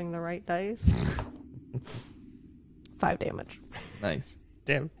using the right dice. 5 damage. Nice.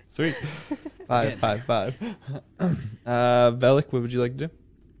 Damn. Sweet. 5, 5, 5. Velik, what would you like to do?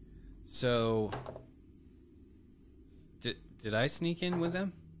 So, did I sneak in with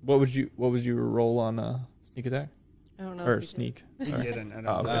them? What was your roll on sneak attack? I don't know. Or if you sneak? He didn't. I don't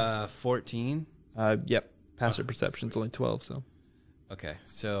Oh, know. okay. 14. Yep. Passive perception's only 12, so. Okay,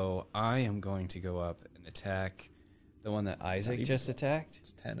 so I am going to go up and attack the one that Isaac even- just attacked.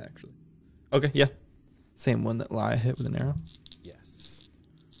 It's 10, actually. Okay, yeah. Same one that Lia hit with an arrow. Yes.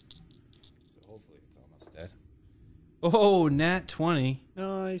 So hopefully it's almost dead. Oh, nat 20.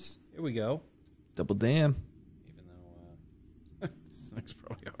 Nice. Here we go. Double damn. Even though this thing's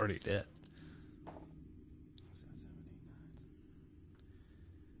probably already dead.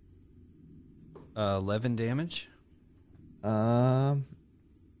 11 damage. It's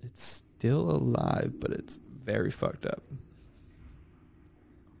still alive, but it's very fucked up.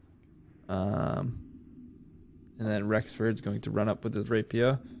 And then Rexford's going to run up with his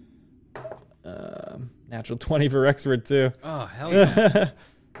rapier. Natural 20 for Rexford too. Oh, hell yeah.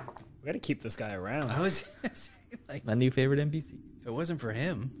 We got to keep this guy around. I was gonna say, like, My new favorite NPC. if it wasn't for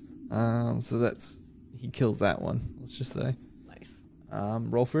him. So he kills that one. Let's just say. Nice.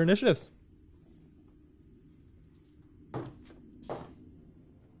 Roll for initiatives.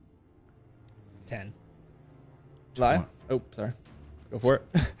 10. Lie. Oh, sorry. Go for it.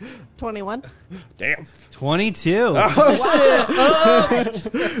 21. Damn. 22. Oh,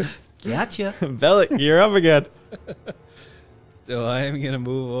 shit. Gotcha. Velik, you're up again. So I am going to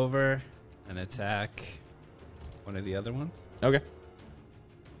move over and attack one of the other ones. Okay.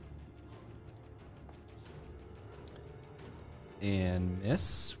 And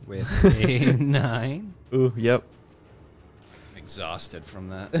miss with a 9. Ooh, yep. I'm exhausted from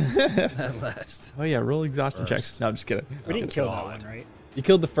that. That last. Oh, yeah, roll exhaustion First. checks. No, I'm just kidding. We didn't kill that God. one, right? You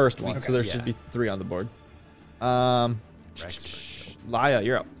killed the first one, so Okay. there Yeah. should be 3 on the board. Rexford. Laya,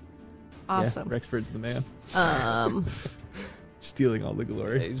 you're up. Awesome. Yeah, Rexford's the man. Um, Stealing all the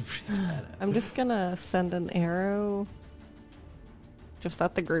glory. He's pretty bad at I'm just gonna send an arrow just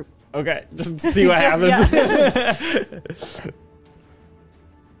at the group. Okay, just see what Just- happens.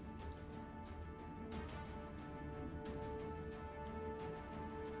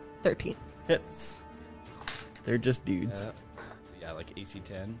 13. Hits. They're just it. dudes. Yeah, like AC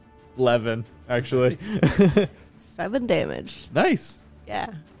 10. 11, actually. 7 damage. Nice. Yeah.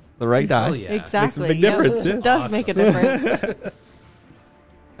 The right die. Hell yeah. Exactly. big difference, It yeah. does make a difference.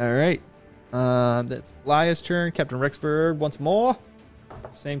 All right. That's Laya's turn. Captain Rexford once more.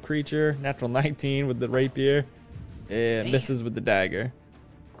 Same creature. Natural 19 with the rapier. And Damn. misses with the dagger.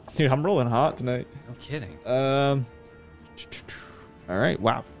 Dude, I'm rolling hot tonight. No kidding. All right.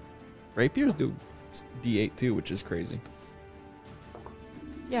 Wow. Rapiers do D8 too, which is crazy.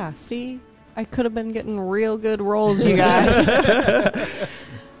 Yeah, see? I could have been getting real good rolls, you guys.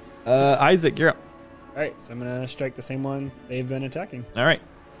 Isaac, you're up. All right, so I'm gonna strike the same one they've been attacking. All right.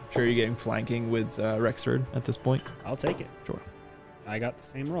 I'm sure you're getting flanking with Rexford at this point. I'll take it. Sure. I got the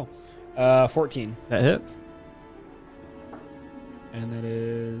same roll. 14, That hits. and that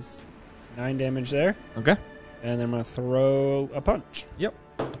is 9 damage there. Okay. And then I'm gonna throw a punch. Yep.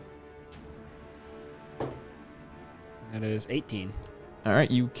 That is 18. All right.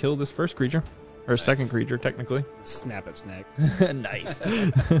 You kill this first creature. Or Nice. second creature, technically. Snap its neck. Nice.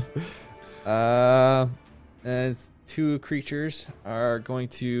 And 2 creatures are going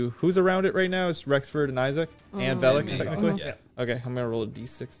to. Who's around it right now? It's Rexford and Isaac and Mhm. Velik, And me. technically. Mhm. Yeah. Okay, I'm gonna roll a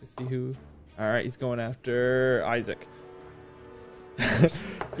d6 to see who. All right, he's going after Isaac.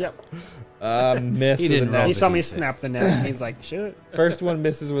 Yep. Miss He with a didn't roll nat- He the saw me D6. snap the neck. And he's like, "Shit." First one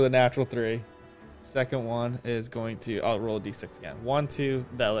misses with a natural 3. Second one is going to. I'll roll a d6 again. 1, 2,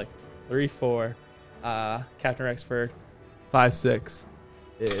 Velik. 3, 4. Captain Rexford. 5, 6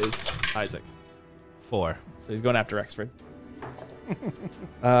 is Isaac. 4. So he's going after Rexford.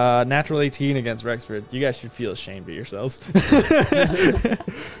 Natural 18 against Rexford. You guys should feel ashamed of yourselves.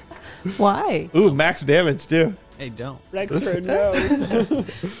 Why? Ooh, max damage too. Hey, don't. Rexford, no.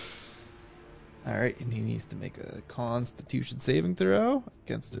 All right, and he needs to make a Constitution saving throw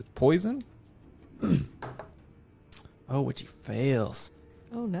against its poison. Oh, which he fails.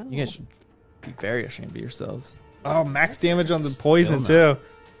 Oh, no. You guys should be very ashamed of yourselves. Oh, max damage on the poison Still too.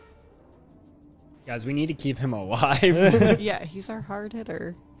 Guys, we need to keep him alive. Yeah, he's our hard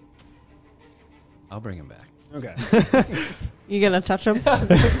hitter. I'll bring him back. Okay. You gonna touch him?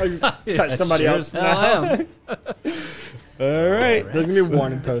 Touch somebody Sure else as hell now. am. All right, There's gonna be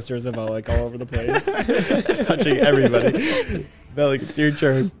wanted posters of like all over the place. touching everybody. Velik, it's your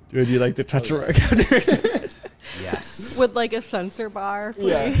turn. Would you like to touch a Rexford? Yes. With like a sensor bar,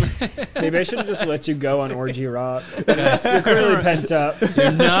 please. Yeah. Maybe I should have just let you go on Orgy Rock. You're clearly pent up.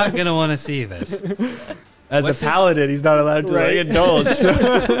 You're not going to want to see this. As What's a his- paladin, he's not allowed to Right. like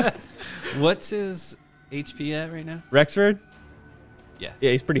indulge. What's his HP at right now? Rexford? Yeah.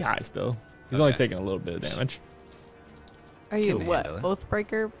 Yeah, he's pretty high still. He's only Okay. taking a little bit of damage. Are you Can what? handle it.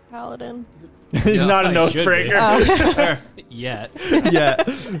 Oathbreaker paladin? He's No, not a I nose should be. breaker. Oh. Yet. Yeah.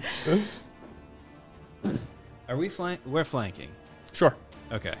 Are we flank? We're flanking. Sure.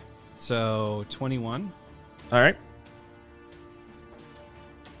 Okay. So 21 All right.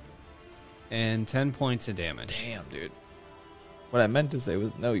 and 10 points of damage. Damn, dude. What I meant to say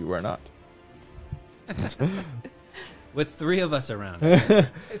was no, you were not. With 3 of us around. I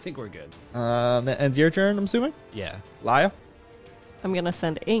think we're good. That ends your turn, I'm assuming? Yeah. Laya? I'm gonna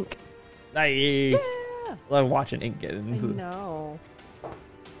send ink. Nice. Yeah. Love watching ink get I into the... know.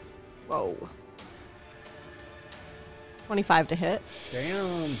 Whoa. 25 to hit.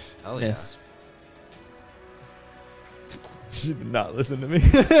 Damn. Oh, Yes. She did not listen to me.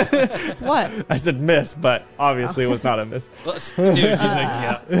 What? I said miss, but obviously it was not a miss. Well, dude, she's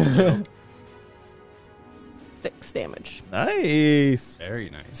making up. 6 damage. Nice. Very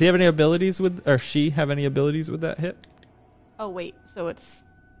nice. Does he have any abilities with, or she have any abilities with that hit? Oh wait, so it's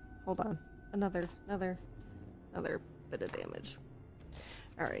hold on. Another bit of damage.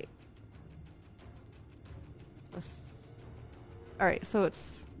 Alright. All right, so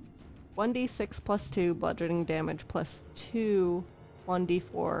it's 1d6 plus 2 bludgeoning damage plus 2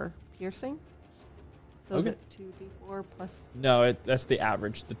 1d4 piercing. So is Okay. it 2d4 plus No, that's the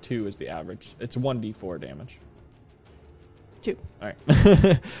average. The 2 is the average. It's 1d4 damage. 2? All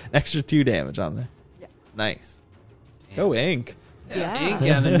right. Extra 2 damage on there. Yeah. Nice. Go Ink. Yeah. Ink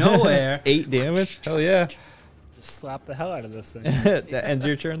out of nowhere. 8 damage. Hell yeah. Just slap the hell out of this thing. That ends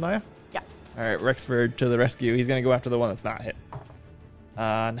your turn, Laya? Yeah. All right, Rexford to the rescue. He's going to go after the one that's not hit.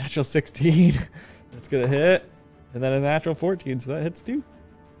 Natural 16. That's going to hit. And then a natural 14, so that hits too.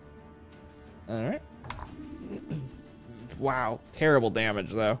 All right. Wow. Terrible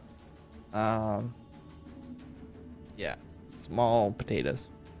damage, though. Yeah. Small potatoes.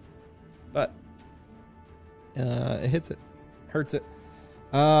 But it hits it. Hurts it.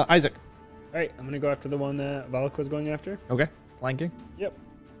 Isaac. All right, I'm gonna go after the one that Valak was going after. Okay. Flanking. Yep.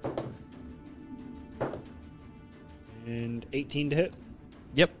 And 18 to hit.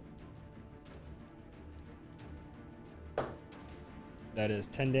 Yep. That is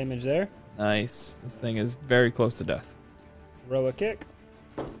 10 damage there. Nice. This thing is very close to death. Throw a kick.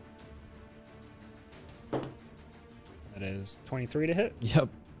 That is 23 to hit. Yep.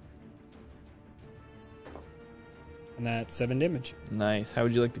 And that's 7 damage. Nice. How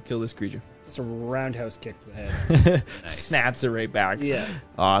would you like to kill this creature? Just a roundhouse kick to the head. Nice. Snaps it right back. Yeah.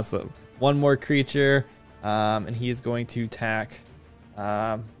 Awesome. One more creature, and he is going to attack.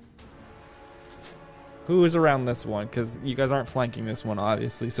 Who is around this one? Because you guys aren't flanking this one,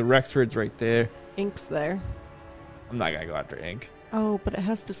 obviously. So Rexford's right there. Ink's there. I'm not gonna go after Ink. Oh, but it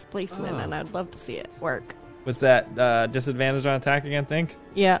has displacement, Oh. and I'd love to see it work. What's that? Disadvantage on attack against Ink?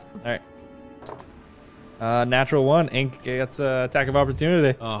 Yeah. All right. Natural 1. Ink gets attack of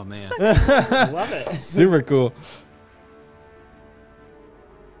opportunity. Oh man. Love it. Super cool.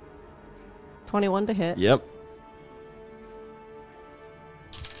 21 to hit. Yep.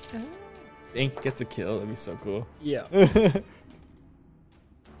 If Ink gets a kill, that'd be so cool. Yeah.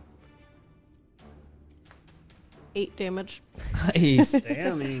 8 damage. Nice.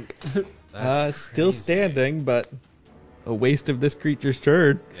 Damn, Ink. That's It's still crazy. standing, but a waste of this creature's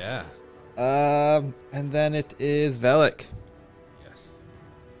turn. Yeah. And then it is Velik. Yes.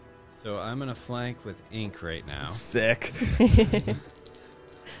 So I'm gonna flank with Ink right now. Sick.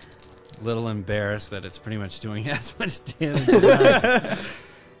 Little embarrassed that it's pretty much doing as much damage as I,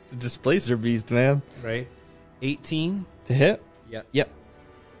 It's a displacer beast, man. right? 18. To hit? Yep. Yep.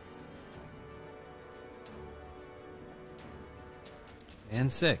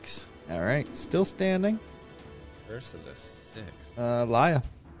 And 6. All right. Still standing. First of the 6. Laya.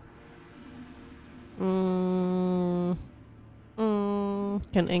 Can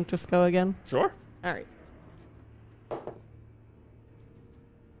Ink just go again? Sure. All right.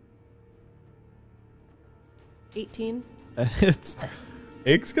 $18.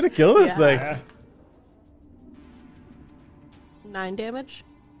 Ink's gonna kill this Yeah. thing. Yeah. 9 damage.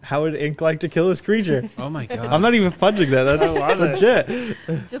 How would Ink like to kill this creature? Oh my god. I'm not even fudging that. That's I love it.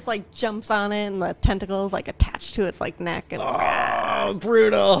 legit. Just like jumps on it, and the tentacles like attached to its like neck. And Oh,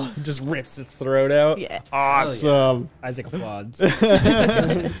 brutal. Just rips its throat out. yeah. Awesome. Isaac applauds.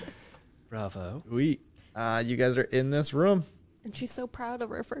 Bravo. Sweet. You guys are in this room. And she's so proud of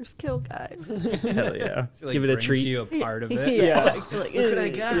her first kill, guys. Hell yeah. So, like, Give it a brings treat. you a part of it. Yeah. Yeah. Like, Look what I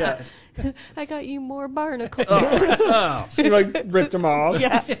got. Yeah. I got you more barnacles. Oh. She like ripped them off.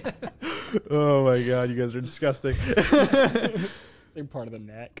 yeah. Oh my god, you guys are disgusting. They're part of the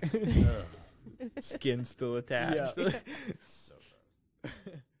neck. Skin still attached. Yeah. So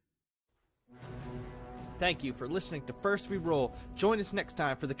Thank you for listening to First We Roll. Join us next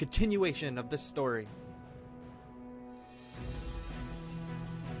time for the continuation of this story.